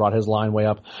 tonight, brought his line way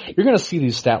up. You're going to see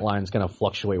these stat lines kind of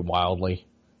fluctuate wildly.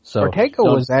 So Ortega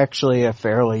was actually a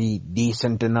fairly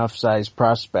decent enough sized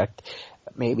prospect.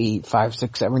 Maybe 5,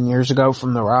 6, 7 years ago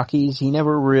from the Rockies. He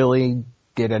never really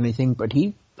did anything, but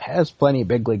he has plenty of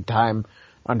big league time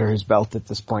under his belt at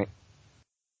this point.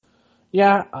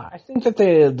 Yeah, I think that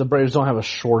the Braves don't have a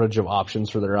shortage of options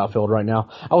for their outfield right now.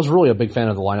 I was really a big fan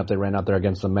of the lineup they ran out there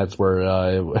against the Mets where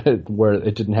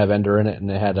it didn't have Ender in it and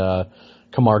it had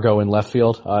Camargo in left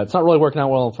field. It's not really working out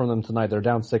well for them tonight. They're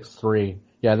down 6-3.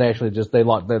 Yeah, they actually it's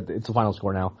the final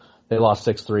score now. They lost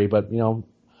 6-3, but,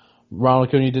 Ronald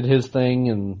Acuna did his thing,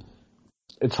 and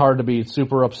it's hard to be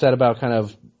super upset about kind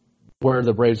of where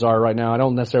the Braves are right now. I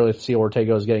don't necessarily see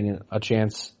Ortega is getting a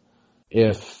chance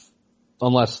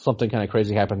unless something kind of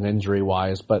crazy happens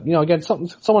injury-wise. But, again,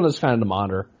 someone that's kind of to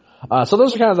monitor. So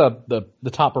those are kind of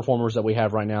the top performers that we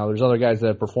have right now. There's other guys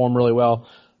that perform really well.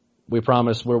 We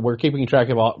promise we're keeping track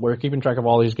of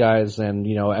all these guys, and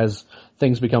as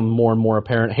things become more and more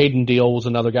apparent, Hayden Deal was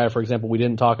another guy, for example, we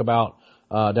didn't talk about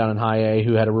down in High A,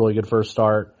 who had a really good first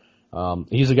start.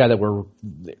 He's a guy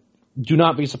that do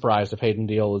not be surprised if Hayden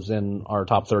Deal is in our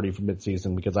top 30 for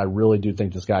midseason, because I really do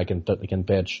think this guy can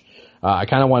pitch. I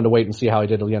kind of wanted to wait and see how he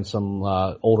did against some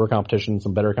older competition,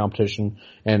 some better competition,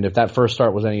 and if that first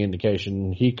start was any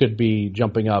indication, he could be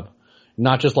jumping up.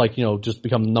 Not just just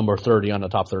become number 30 on the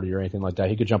top 30 or anything like that.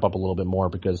 He could jump up a little bit more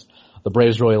because the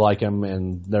Braves really like him,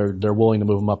 and they're willing to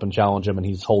move him up and challenge him, and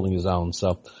he's holding his own.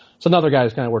 So it's another guy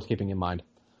who's kind of worth keeping in mind.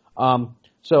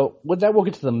 So with that, we'll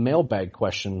get to the mailbag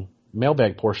portion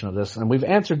of this, and we've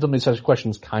answered some of these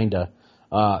questions kinda.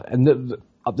 And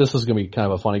this is going to be kind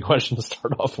of a funny question to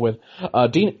start off with.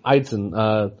 Dean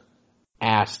Eidson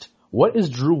asked, what is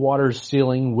Drew Waters'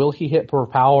 ceiling? Will he hit per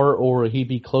power, or will he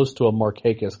be close to a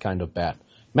Markakis kind of bat?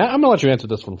 Matt, I'm going to let you answer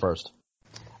this one first.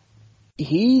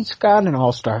 He's got an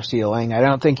all-star ceiling. I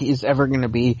don't think he's ever going to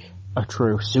be a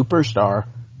true superstar,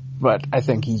 but I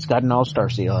think he's got an all-star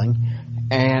ceiling.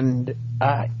 And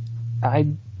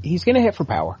he's going to hit for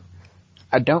power.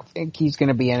 I don't think he's going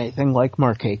to be anything like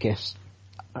Markakis.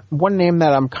 One name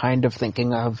that I'm kind of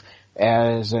thinking of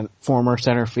as a former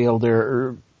center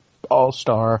fielder,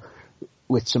 all-star,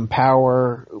 with some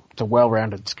power, it's a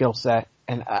well-rounded skill set,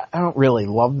 and I don't really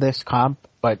love this comp,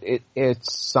 but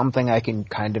it's something I can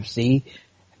kind of see.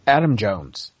 Adam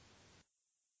Jones.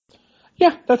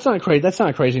 Yeah, that's not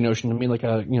a crazy notion. I mean, like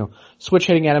switch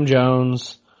hitting Adam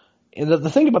Jones. The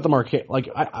thing about the market,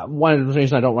 one of the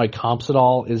reasons I don't like comps at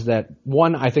all is that,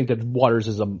 one, I think that Waters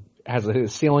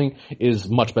his ceiling is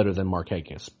much better than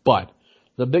Markakis, but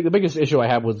the biggest issue I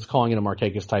have with calling it a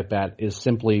Markakis type bat is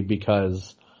simply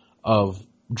because of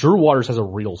Drew Waters has a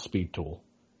real speed tool.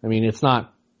 I mean, it's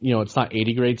not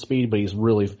 80 grade speed, but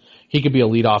he could be a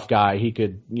leadoff guy. He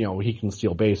could, he can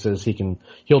steal bases.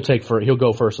 He'll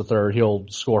go first to third. He'll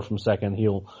score from second.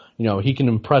 He can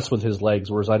impress with his legs,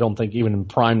 whereas I don't think even in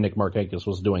prime Nick Markakis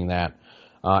was doing that.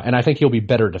 And I think he'll be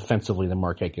better defensively than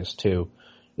Markakis too.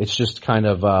 It's just kind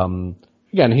of,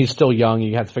 again, he's still young.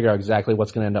 You have to figure out exactly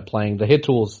what's going to end up playing. The hit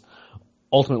tools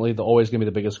ultimately always going to be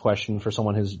the biggest question for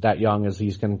someone who's that young, as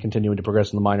he's going to continue to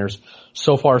progress in the minors.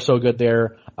 So far, so good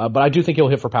there. But I do think he'll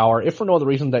hit for power, if for no other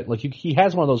reason that he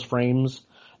has one of those frames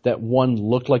that one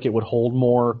looked like it would hold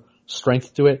more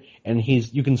strength to it, and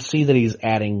you can see that he's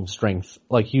adding strength.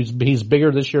 Like he's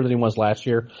bigger this year than he was last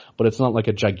year, but it's not like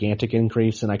a gigantic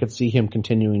increase, and I could see him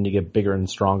continuing to get bigger and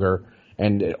stronger,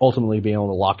 and ultimately being able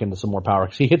to lock into some more power,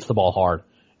 because he hits the ball hard,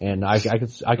 and I could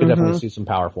definitely see some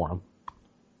power for him.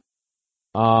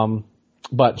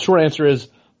 But short answer is,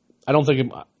 don't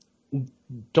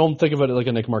think of it like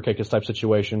a Nick Markakis type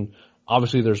situation.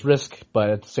 Obviously there's risk, but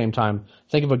at the same time,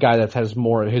 think of a guy that has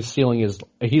more, his ceiling is,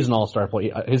 he's an all-star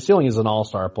player. His ceiling is an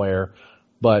all-star player,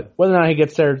 but whether or not he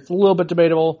gets there, it's a little bit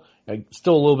debatable.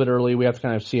 Still a little bit early. We have to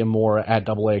kind of see him more at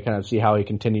AA, kind of see how he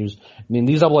continues. I mean,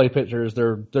 these AA pitchers,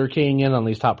 they're keying in on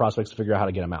these top prospects to figure out how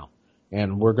to get them out.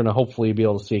 And we're going to hopefully be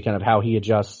able to see kind of how he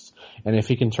adjusts, and if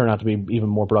he can turn out to be even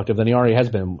more productive than he already has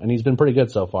been, and he's been pretty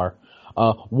good so far.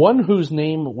 One whose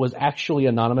name was actually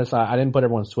anonymous, I didn't put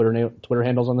everyone's Twitter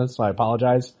handles on this, so I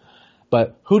apologize.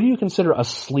 But who do you consider a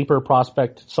sleeper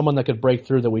prospect, someone that could break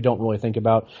through that we don't really think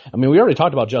about? I mean, we already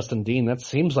talked about Justin Dean. That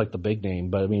seems like the big name,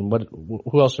 but I mean,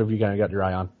 who else have you kind of got your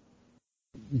eye on?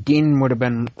 Dean would have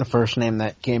been the first name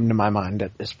that came to my mind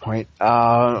at this point.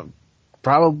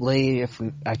 Probably, if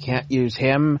I can't use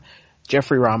him,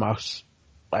 Jeffrey Ramos.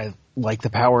 I like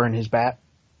the power in his bat.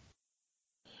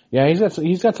 Yeah, he's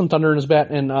got some thunder in his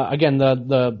bat, and again,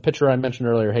 the pitcher I mentioned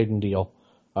earlier, Hayden Deal.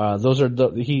 Those are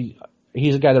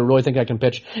he's a guy that I really think I can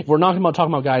pitch. If we're not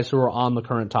talking about guys who are on the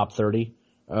current top 30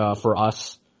 for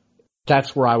us,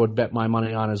 that's where I would bet my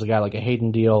money on, is a guy like a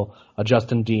Hayden Deal, a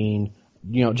Justin Dean.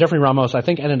 Jeffrey Ramos, I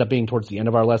think ended up being towards the end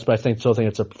of our list, but I still think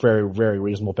it's a very, very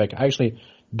reasonable pick. I actually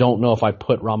don't know if I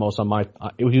put Ramos on my,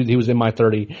 he was in my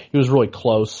 30. He was really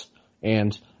close.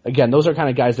 And again, those are kind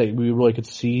of guys that we really could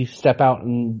see step out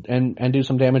and do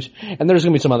some damage. And there's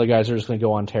going to be some other guys that are just going to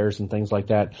go on tears and things like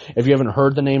that. If you haven't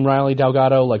heard the name Riley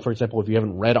Delgado, like for example, if you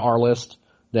haven't read our list,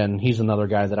 then he's another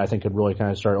guy that I think could really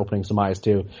kind of start opening some eyes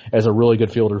too, as a really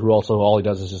good fielder who also all he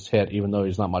does is just hit, even though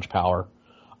he's not much power.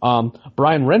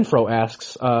 Brian Renfro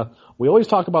asks, we always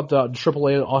talk about the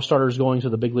AAA all-starters going to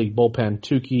the big league bullpen,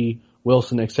 Tukey,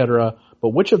 Wilson, etc., but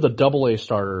which of the AA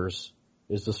starters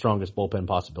is the strongest bullpen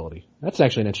possibility? That's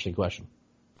actually an interesting question.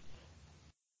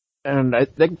 And I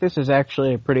think this is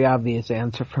actually a pretty obvious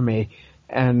answer for me.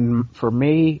 And for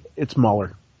me, it's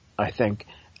Muller, I think.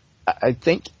 I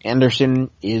think Anderson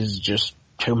is just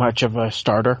too much of a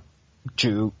starter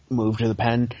to move to the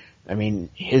pen. I mean,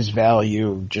 his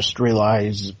value just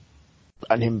relies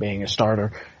on him being a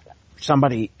starter.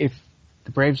 If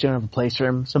the Braves don't have a place for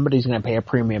him, somebody's going to pay a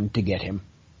premium to get him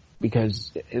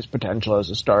because his potential as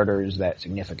a starter is that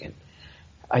significant.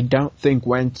 I don't think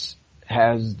Wentz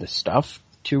has the stuff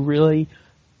to really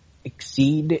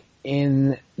exceed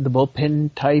in the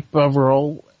bullpen type of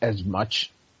role as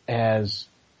much as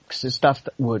his stuff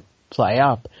that would play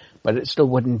up, but it still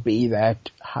wouldn't be that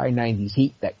high 90s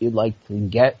heat that you'd like to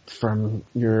get from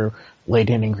your late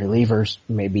inning relievers,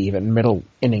 maybe even middle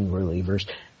inning relievers.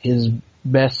 His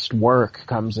best work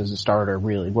comes as a starter,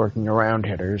 really working around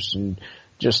hitters and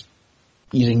just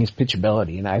using his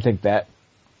pitchability, and I think that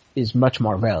is much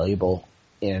more valuable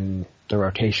in the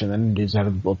rotation than it is out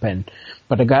of the bullpen.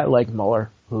 But a guy like Muller,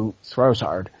 who throws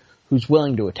hard, who's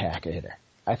willing to attack a hitter,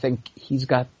 I think he's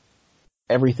got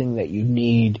everything that you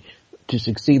need to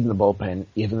succeed in the bullpen,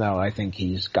 even though I think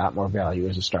he's got more value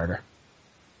as a starter.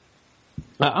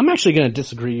 I'm actually going to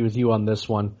disagree with you on this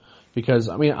one because,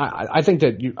 I mean, I think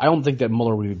that I don't think that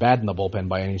Muller would be bad in the bullpen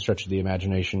by any stretch of the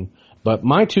imagination. But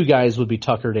my two guys would be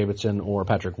Tucker Davidson or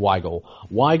Patrick Weigel.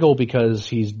 Weigel because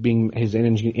his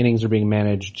innings are being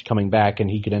managed coming back, and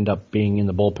he could end up being in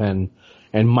the bullpen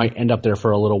and might end up there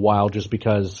for a little while just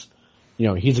because,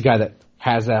 he's a guy that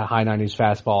has that high 90s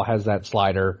fastball, has that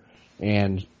slider,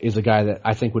 and is a guy that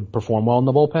I think would perform well in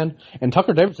the bullpen. And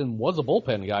Tucker Davidson was a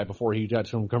bullpen guy before he got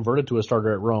converted to a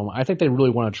starter at Rome. I think they really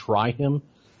want to try him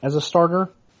as a starter,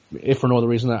 if for no other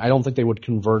reason. I don't think they would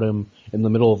convert him in the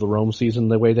middle of the Rome season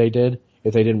the way they did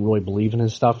if they didn't really believe in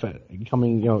his stuff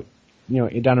coming, down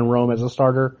in Rome as a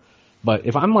starter. But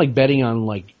if I'm betting on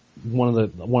one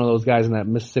of those guys in that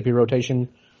Mississippi rotation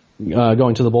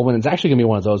going to the bullpen, it's actually going to be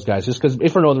one of those guys. Just because,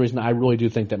 if for no other reason, I really do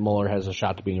think that Muller has a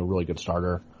shot to being a really good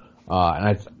starter.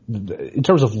 And in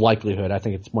terms of likelihood, I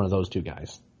think it's one of those two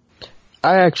guys.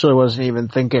 I actually wasn't even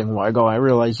thinking Weigel. I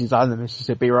realize he's on the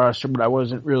Mississippi roster, but I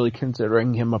wasn't really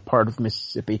considering him a part of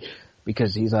Mississippi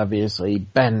because he's obviously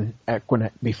been at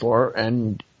Gwinnett before,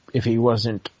 and if he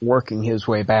wasn't working his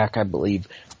way back, I believe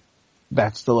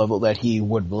that's the level that he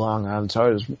would belong on. So I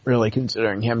was really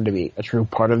considering him to be a true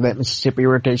part of that Mississippi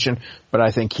rotation, but I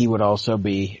think he would also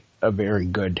be a very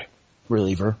good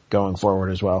reliever going forward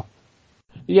as well.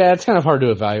 Yeah, it's kind of hard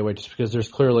to evaluate just because there's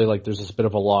clearly there's this bit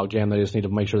of a logjam. They just need to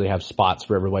make sure they have spots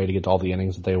for everybody to get to all the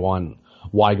innings that they want.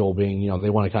 Weigel being, they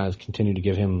want to kind of continue to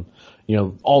give him,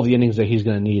 all the innings that he's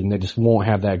going to need, and they just won't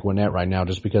have that Gwinnett right now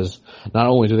just because not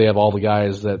only do they have all the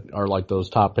guys that are those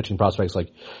top pitching prospects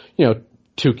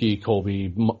Tukey,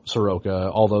 Colby, Soroka,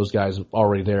 all those guys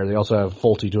already there. They also have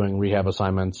Fulte doing rehab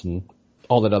assignments and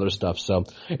all that other stuff. So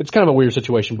it's kind of a weird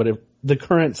situation, but if the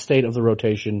current state of the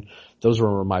rotation, those are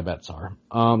where my bets are.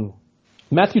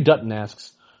 Matthew Dutton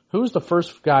asks, who's the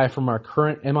first guy from our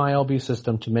current MiLB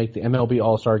system to make the MLB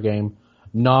All-Star Game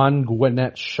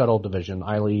non-Gwinnett shuttle division?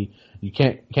 i.e., you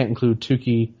can't include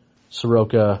Tukey,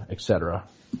 Soroka, etc.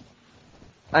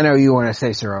 I know you want to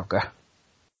say Soroka.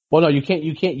 Well, no, you can't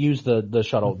use the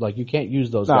shuttle. You can't use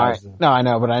those guys. I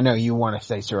know, but I know you want to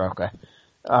say Soroka.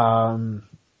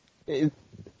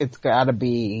 It's gotta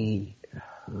be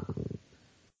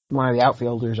one of the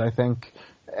outfielders, I think.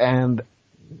 And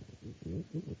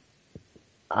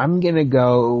I'm gonna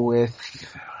go with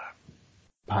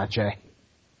Pache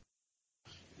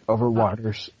over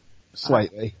Waters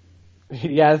slightly.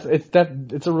 Yeah,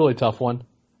 it's a really tough one.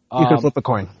 You can flip a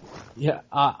coin. Yeah,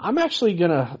 I'm actually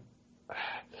gonna.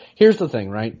 Here's the thing,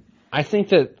 right? I think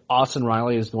that Austin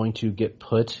Riley is going to get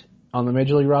put on the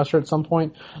Major League roster at some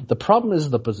point. The problem is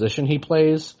the position he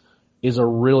plays is a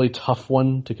really tough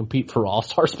one to compete for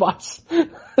all-star spots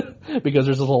because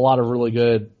there's just a lot of really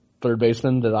good third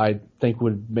basemen that I think it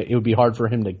would be hard for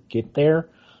him to get there.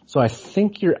 So I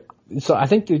think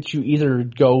that you either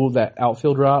go that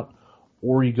outfield route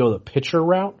or you go the pitcher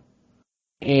route.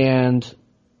 And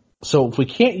so if we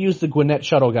can't use the Gwinnett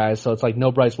shuttle guys, so it's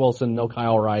no Bryce Wilson, no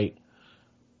Kyle Wright,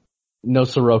 no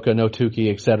Soroka, no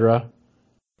Tukey, etc.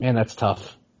 Man, that's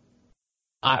tough.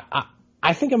 I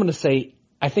think I'm going to say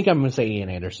Ian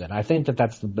Anderson. I think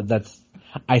that's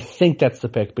the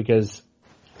pick because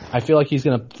I feel like he's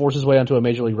going to force his way onto a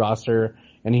Major League roster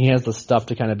and he has the stuff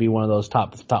to kind of be one of those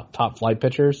top flight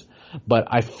pitchers. But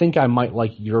I think I might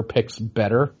like your picks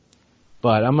better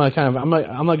But I'm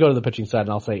gonna go to the pitching side and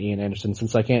I'll say Ian Anderson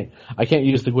since I can't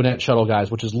use the Gwinnett shuttle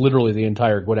guys, which is literally the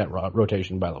entire Gwinnett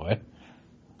rotation, by the way.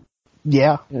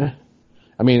 Yeah.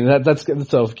 I mean that's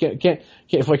so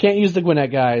if I can't use the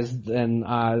Gwinnett guys, then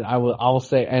I will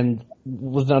say, and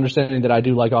with the understanding that I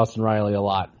do like Austin Riley a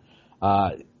lot,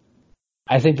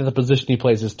 I think that the position he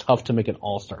plays is tough to make an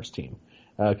all-stars team.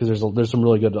 Because there's some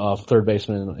really good third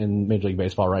basemen in Major League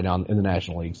Baseball right now in the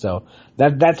National League. So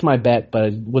that's my bet,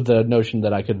 but with the notion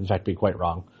that I could in fact be quite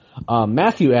wrong.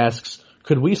 Matthew asks,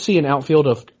 could we see an outfield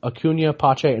of Acuna,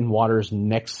 Pache, and Waters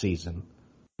next season?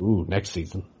 Ooh, next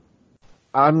season.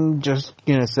 I'm just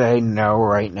gonna say no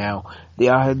right now. The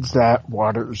odds that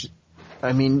Waters,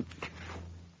 I mean,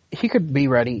 he could be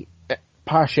ready,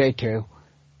 Pache too,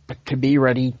 but to be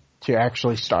ready to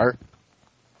actually start,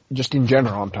 just in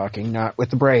general I'm talking, not with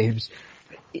the Braves,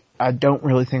 I don't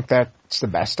really think that's the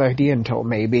best idea until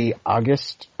maybe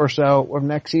August or so of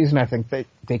next season. I think that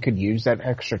they could use that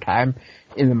extra time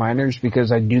in the minors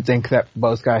because I do think that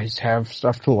both guys have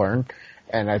stuff to learn.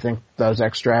 And I think those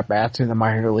extra at-bats in the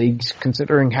minor leagues,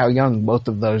 considering how young both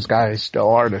of those guys still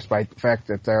are, despite the fact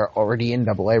that they're already in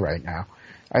AA right now,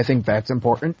 I think that's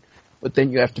important. But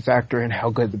then you have to factor in how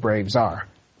good the Braves are.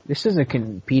 This is a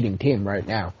competing team right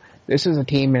now. This is a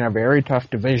team in a very tough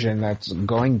division that's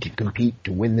going to compete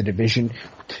to win the division,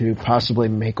 to possibly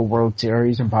make a World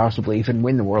Series and possibly even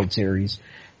win the World Series.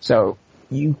 So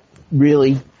you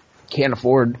really can't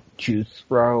afford to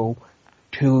throw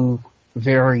two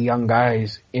very young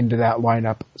guys into that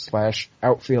lineup /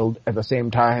 outfield at the same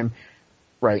time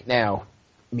right now.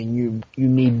 I mean, you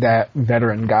need that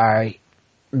veteran guy.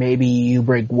 Maybe you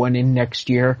bring one in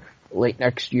late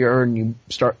next year, and you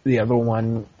start the other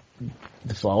one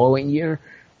the following year,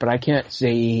 but I can't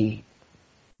say,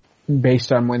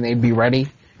 based on when they'd be ready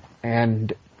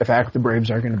and the fact the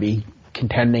Braves are going to be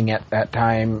contending at that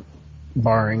time,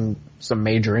 barring some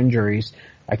major injuries,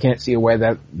 I can't see a way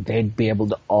that they'd be able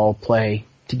to all play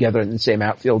together in the same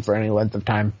outfield for any length of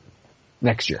time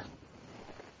next year.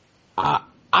 I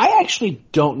actually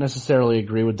don't necessarily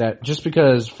agree with that, just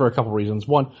because for a couple reasons.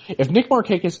 One, if Nick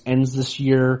Markakis ends this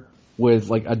year with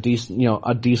like a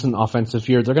decent offensive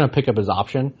year, they're going to pick up his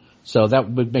option. So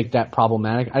that would make that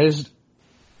problematic.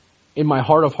 In my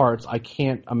heart of hearts, I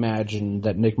can't imagine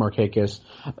that Nick Markakis,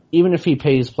 even if he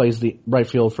plays the right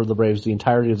field for the Braves the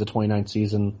entirety of the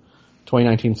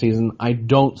 2019 season, I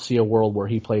don't see a world where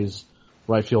he plays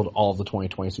right field all of the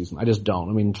 2020 season. I just don't.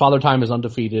 I mean, Father Time is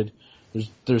undefeated.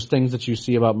 There's things that you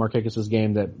see about Markakis'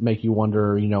 game that make you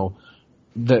wonder,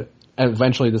 that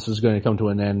eventually this is going to come to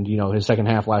an end. His second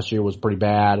half last year was pretty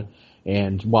bad,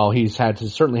 and while he's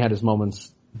certainly had his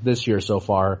moments this year so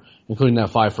far, including that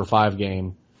 5-for-5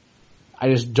 game, I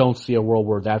just don't see a world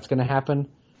where that's going to happen.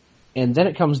 And then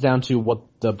it comes down to what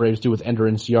the Braves do with Ender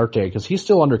Inciarte, because he's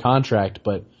still under contract,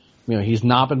 but he's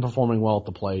not been performing well at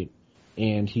the plate,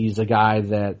 and he's a guy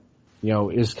that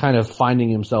is kind of finding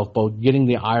himself both getting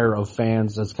the ire of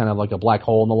fans as kind of like a black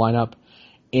hole in the lineup,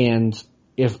 and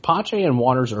if Pache and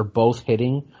Waters are both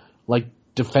hitting, like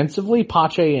defensively,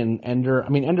 Pache and Ender,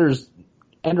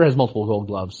 Ender has multiple Gold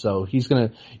Gloves, so you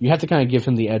have to kind of give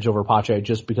him the edge over Pache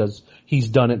just because he's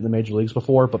done it in the major leagues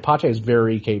before, but Pache is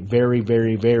very, very,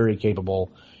 very, very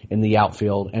capable in the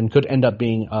outfield and could end up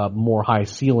being a more high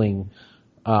ceiling,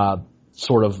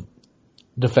 sort of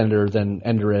defender than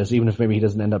Ender is, even if maybe he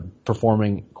doesn't end up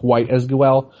performing quite as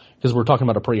well, because we're talking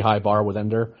about a pretty high bar with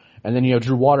Ender. And then you have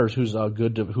Drew Waters, who's a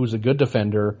good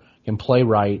defender, can play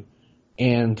right,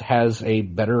 and has a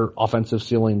better offensive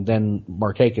ceiling than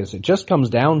Markakis. It just comes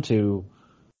down to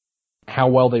how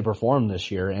well they perform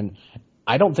this year, and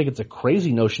I don't think it's a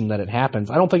crazy notion that it happens.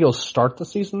 I don't think it'll start the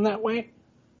season that way,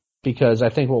 because I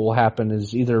think what will happen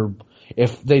is either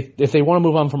if they want to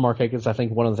move on from Markakis, I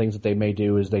think one of the things that they may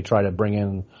do is they try to bring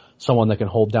in someone that can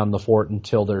hold down the fort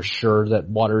until they're sure that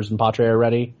Waters and Pache are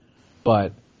ready.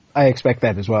 But I expect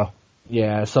that as well.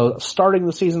 Yeah, so starting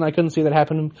the season, I couldn't see that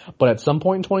happening, but at some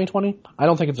point in 2020, I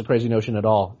don't think it's a crazy notion at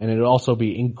all, and it'd also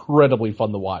be incredibly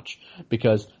fun to watch,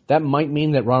 because that might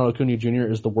mean that Ronald Acuna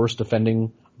Jr. is the worst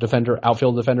outfield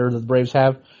defender that the Braves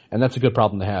have, and that's a good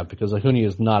problem to have, because Acuna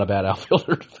is not a bad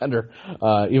outfielder defender,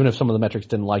 even if some of the metrics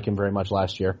didn't like him very much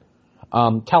last year.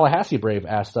 Tallahassee Brave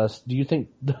asked us, do you think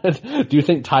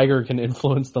Tiger can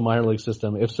influence the minor league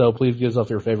system? If so, please give us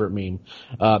your favorite meme.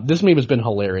 This meme has been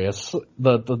hilarious.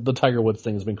 The Tiger Woods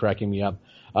thing has been cracking me up.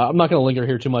 I'm not going to linger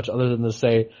here too much other than to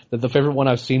say that the favorite one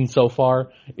I've seen so far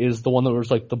is the one that was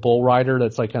like the bull rider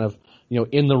that's like kind of,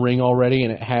 in the ring already,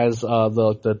 and it has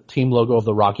the team logo of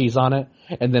the Rockies on it,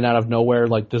 and then out of nowhere,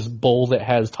 like this bull that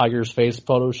has Tiger's face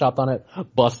photoshopped on it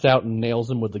busts out and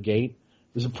nails him with the gate.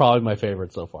 This is probably my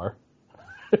favorite so far.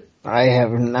 I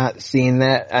have not seen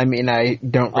that. I mean, I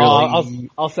don't really.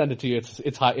 I'll send it to you.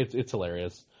 It's hot. It's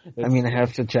hilarious. I mean, I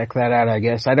have to check that out, I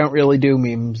guess. I don't really do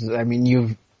memes. I mean,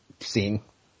 you've seen.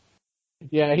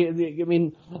 Yeah, I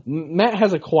mean, Matt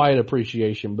has a quiet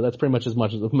appreciation, but that's pretty much as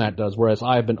Matt does, whereas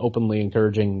I've been openly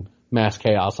encouraging mass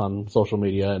chaos on social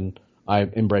media, and I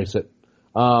embrace it.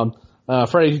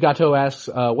 Freddie Gatto asks,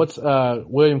 what's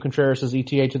William Contreras'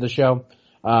 ETA to the show?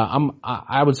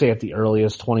 I would say at the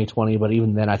earliest 2020, but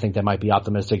even then I think that might be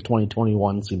optimistic.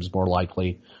 2021 seems more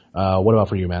likely. What about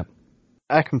for you, Matt?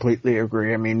 I completely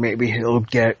agree. I mean, maybe he'll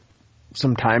get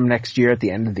some time next year at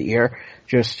the end of the year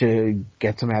just to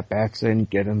get some at-bats and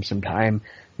get him some time,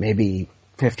 maybe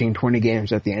 15, 20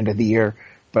 games at the end of the year,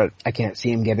 but I can't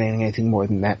see him getting anything more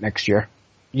than that next year.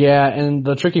 Yeah, and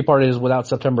the tricky part is without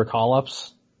September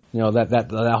call-ups,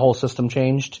 that whole system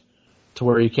changed to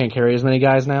where you can't carry as many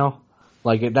guys now.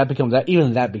 Like that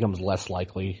becomes less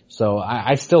likely. So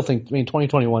I still think,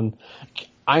 2021,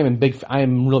 I am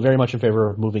very much in favor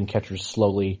of moving catchers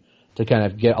slowly to kind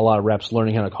of get a lot of reps,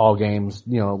 learning how to call games,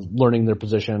 learning their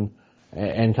position,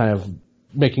 and kind of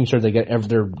making sure they get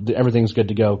everything's good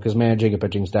to go, because managing a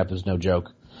pitching staff is no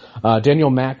joke. Daniel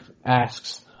Mack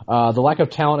asks, the lack of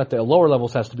talent at the lower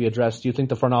levels has to be addressed. Do you think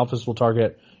the front office will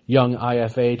target young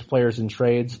IFA players in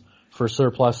trades for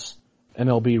surplus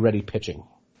MLB ready pitching?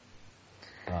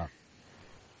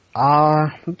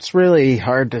 It's really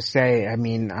hard to say. I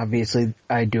mean, obviously,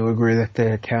 I do agree that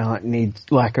the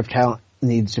lack of talent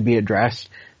needs to be addressed.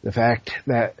 The fact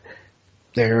that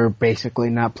they're basically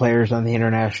not players on the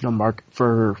international market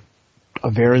for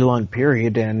a very long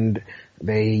period, and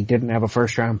they didn't have a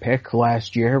first round pick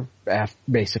last year,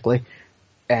 basically,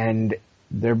 and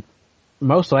they're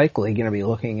most likely going to be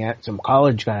looking at some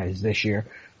college guys this year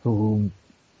who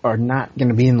are not going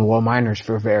to be in the low minors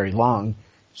for very long.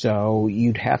 So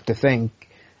you'd have to think,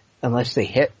 unless they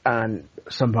hit on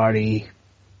somebody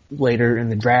later in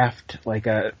the draft, like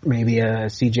maybe a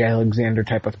C.J. Alexander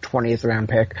type of 20th round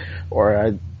pick,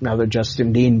 or another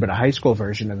Justin Dean, but a high school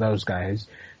version of those guys,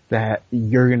 that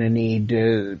you're going to need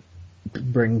to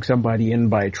bring somebody in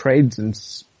by trade,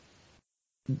 since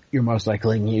you're most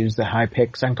likely going to use the high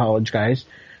picks on college guys,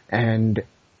 and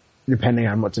depending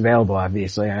on what's available,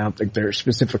 obviously. I don't think they're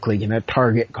specifically going to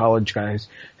target college guys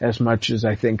as much as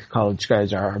I think college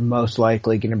guys are most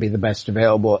likely going to be the best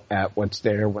available at what's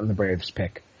there when the Braves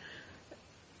pick.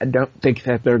 I don't think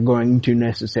that they're going to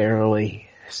necessarily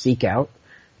seek out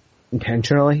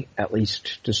intentionally, at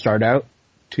least to start out,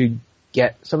 to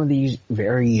get some of these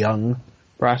very young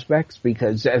prospects,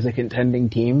 because as a contending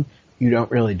team, you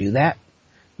don't really do that.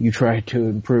 You try to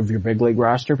improve your big league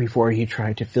roster before you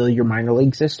try to fill your minor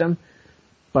league system.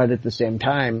 But at the same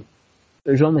time,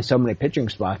 there's only so many pitching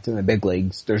spots in the big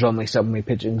leagues. There's only so many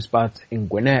pitching spots in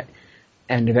Gwinnett.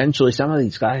 And eventually some of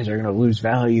these guys are going to lose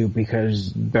value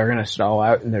because they're going to stall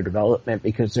out in their development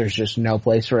because there's just no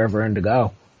place for everyone to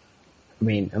go. I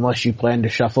mean, unless you plan to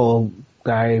shuffle a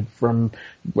guy from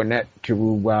Gwinnett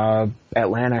to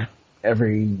Atlanta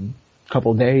every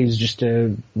couple of days just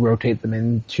to rotate them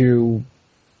into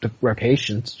the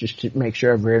rotations, just to make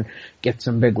sure everyone gets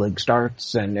some big league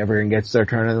starts and everyone gets their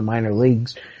turn in the minor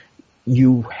leagues,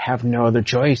 you have no other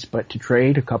choice but to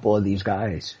trade a couple of these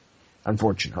guys,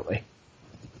 unfortunately.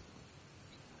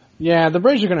 Yeah, the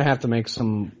Braves are going to have to make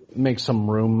some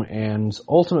room, and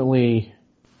ultimately,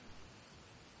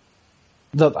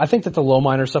 I think that the low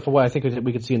minor stuff, what I think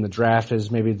we could see in the draft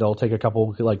is maybe they'll take a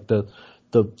couple, like the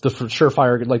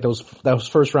surefire, like those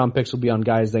first round picks will be on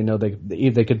guys they know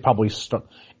they could probably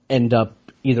end up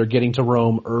either getting to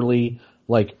Rome early,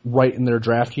 like right in their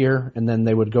draft year, and then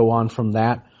they would go on from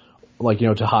that, like,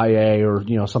 to high A or,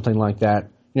 something like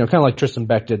that, kind of like Tristan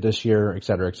Beck did this year, et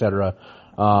cetera, et cetera.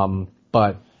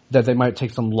 But that they might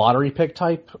take some lottery pick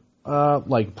type,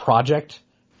 like project.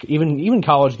 Even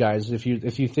college guys, if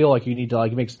you feel like you need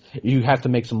to you have to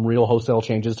make some real wholesale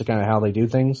changes to kind of how they do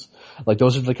things. Like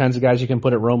those are the kinds of guys you can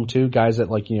put at Rome too. Guys that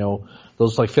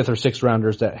those like 5th or 6th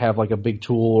rounders that have like a big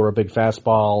tool or a big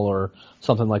fastball or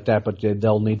something like that, but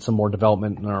they'll need some more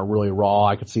development and are really raw.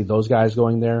 I could see those guys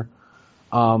going there.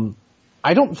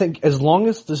 I don't think, as long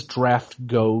as this draft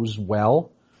goes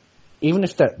well, even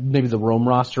if that maybe the Rome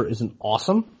roster isn't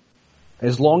awesome,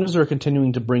 as long as they're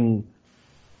continuing to bring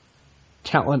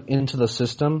talent into the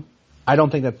system, I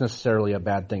don't think that's necessarily a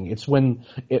bad thing. It's when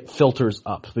it filters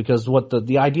up, because what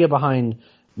the idea behind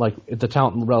like the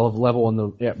talent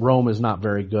level at Rome is not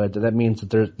very good. That means that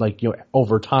there's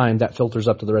over time that filters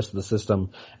up to the rest of the system,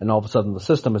 and all of a sudden the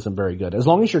system isn't very good. As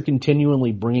long as you're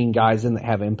continually bringing guys in that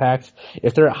have impact,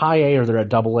 if they're at high A or they're at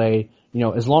double A,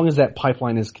 as long as that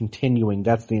pipeline is continuing,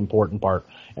 that's the important part.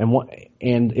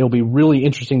 And it'll be really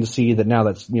interesting to see that now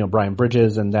that's, Brian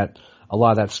Bridges and that a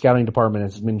lot of that scouting department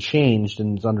has been changed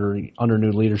and is under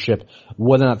new leadership,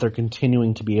 whether or not they're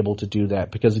continuing to be able to do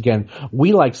that. Because again,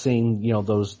 we like seeing,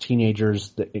 those teenagers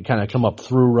that kind of come up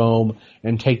through Rome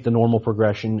and take the normal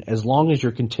progression. As long as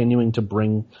you're continuing to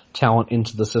bring talent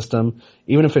into the system,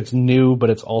 even if it's new, but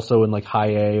it's also in like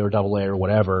high A or double A or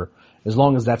whatever, as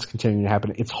long as that's continuing to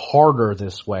happen, it's harder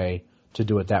this way to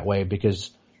do it that way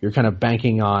because you're kind of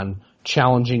banking on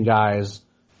challenging guys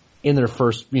in their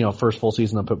first full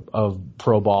season of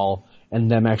pro ball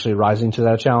and them actually rising to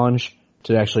that challenge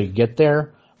to actually get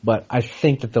there. But I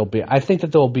think that they'll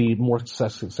be more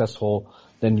successful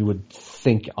than you would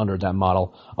think under that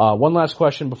model. One last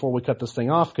question before we cut this thing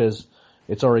off because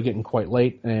it's already getting quite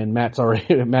late and Matt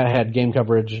had game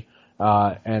coverage,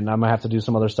 and I'm gonna have to do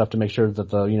some other stuff to make sure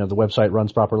that the website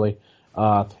runs properly.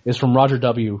 Is from Roger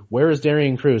W. Where is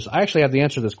Darian Cruz? I actually have the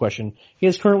answer to this question. He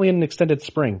is currently in an extended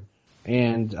spring.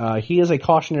 And he is a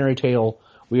cautionary tale.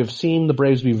 We have seen the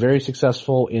Braves be very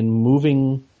successful in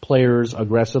moving players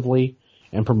aggressively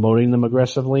and promoting them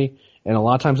aggressively. And a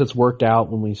lot of times it's worked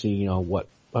out when we see,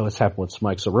 what's happened with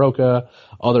Mike Soroka,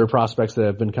 other prospects that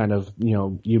have been kind of,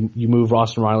 you move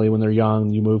Austin Riley when they're young,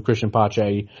 you move Christian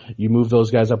Pache, you move those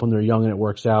guys up when they're young and it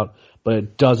works out. But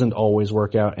it doesn't always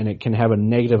work out and it can have a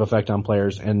negative effect on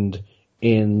players. And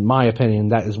in my opinion,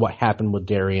 that is what happened with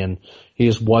Darian. He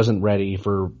just wasn't ready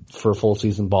for full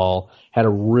season ball. Had a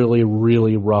really,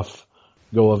 really rough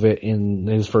go of it in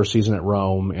his first season at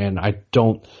Rome, and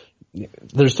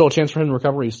there's still a chance for him to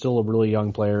recover. He's still a really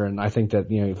young player, and I think that,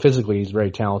 physically he's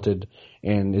very talented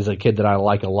and is a kid that I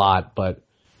like a lot, but,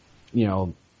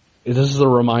 this is a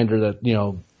reminder that,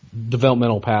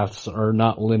 developmental paths are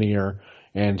not linear.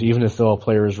 And even if a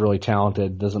player is really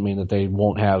talented, doesn't mean that they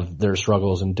won't have their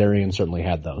struggles, and Darian certainly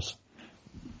had those.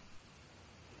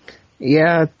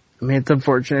 Yeah, it's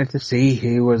unfortunate to see.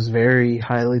 He was very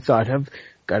highly thought of,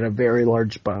 got a very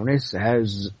large bonus,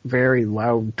 has very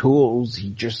loud tools.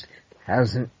 He just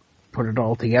hasn't put it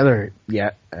all together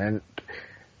yet. And,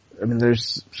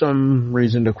 there's some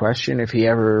reason to question if he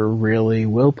ever really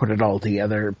will put it all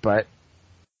together, but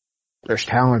there's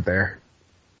talent there.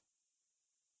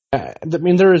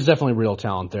 There is definitely real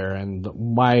talent there, and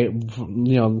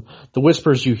the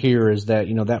whispers you hear is that,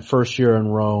 that first year in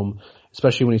Rome,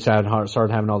 especially when he started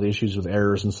having all the issues with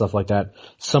errors and stuff like that,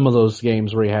 some of those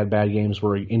games where he had bad games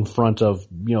were in front of,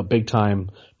 big time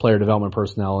player development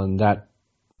personnel, and that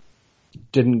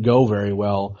didn't go very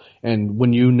well. And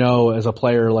when as a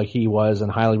player like he was and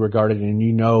highly regarded,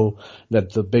 and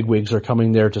that the bigwigs are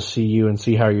coming there to see you and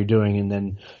see how you're doing, and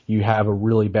then you have a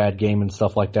really bad game and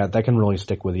stuff like that, that can really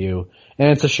stick with you.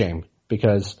 And it's a shame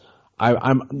because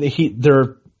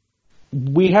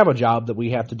we have a job that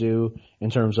we have to do in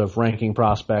terms of ranking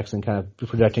prospects and kind of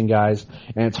projecting guys,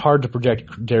 and it's hard to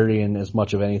project Darian as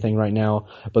much of anything right now,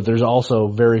 but there's also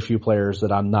very few players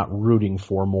that I'm not rooting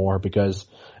for more because,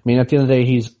 at the end of the day,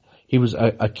 he was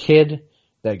a kid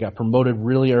that got promoted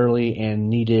really early and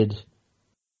needed,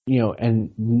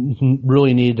 and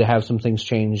really needed to have some things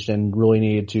changed and really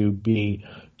needed to be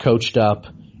coached up.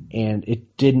 And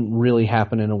it didn't really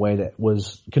happen in a way that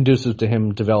was conducive to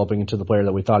him developing into the player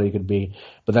that we thought he could be.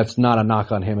 But that's not a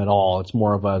knock on him at all. It's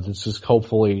more of this is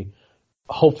hopefully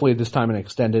this time an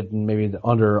extended and maybe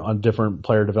under a different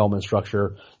player development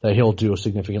structure that he'll do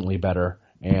significantly better.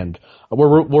 And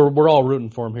we're all rooting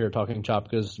for him here at Talking Chop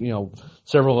because,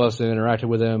 several of us have interacted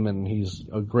with him and he's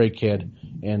a great kid,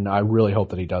 and I really hope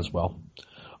that he does well.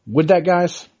 With that,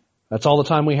 guys, that's all the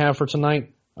time we have for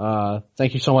tonight.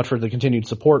 Thank you so much for the continued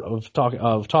support of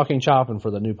Talking Chop and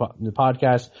for the new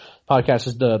podcast. Podcast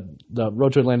is the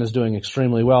Road to Atlanta is doing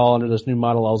extremely well under this new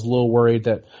model. I was a little worried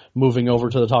that moving over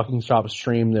to the Talking Chop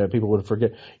stream that people would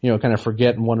forget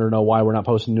and wonder why we're not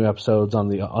posting new episodes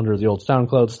under the old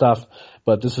SoundCloud stuff.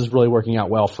 But this is really working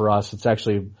out well for us. It's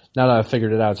actually, now that I've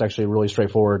figured it out, it's actually really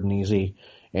straightforward and easy.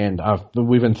 And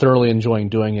we've been thoroughly enjoying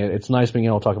doing it. It's nice being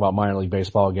able to talk about minor league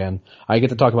baseball again. I get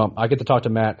to talk to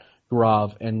Matt,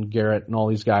 Grav, and Garrett and all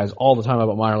these guys all the time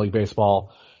about minor league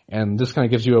baseball, and this kind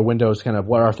of gives you a window to kind of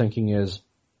what our thinking is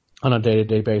on a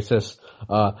day-to-day basis.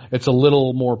 It's a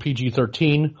little more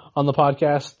PG-13 on the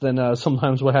podcast than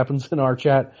sometimes what happens in our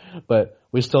chat, but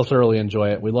we still thoroughly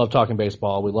enjoy it. We love talking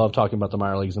baseball. We love talking about the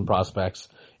minor leagues and prospects,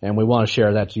 and we want to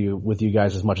share that with you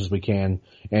guys as much as we can.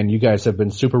 And you guys have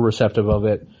been super receptive of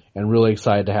it and really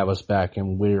excited to have us back,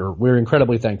 and we're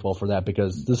incredibly thankful for that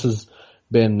because this is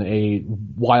been a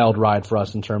wild ride for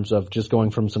us in terms of just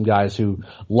going from some guys who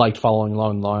liked following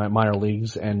along in the minor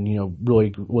leagues and,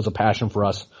 really was a passion for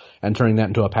us, and turning that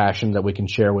into a passion that we can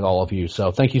share with all of you.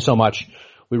 So thank you so much.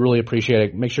 We really appreciate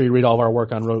it. Make sure you read all of our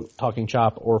work on Road Talking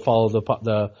Chop, or follow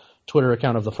the Twitter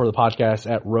account for the podcast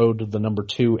at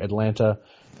Road2 Atlanta.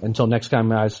 Until next time,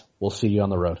 guys, we'll see you on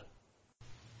the road.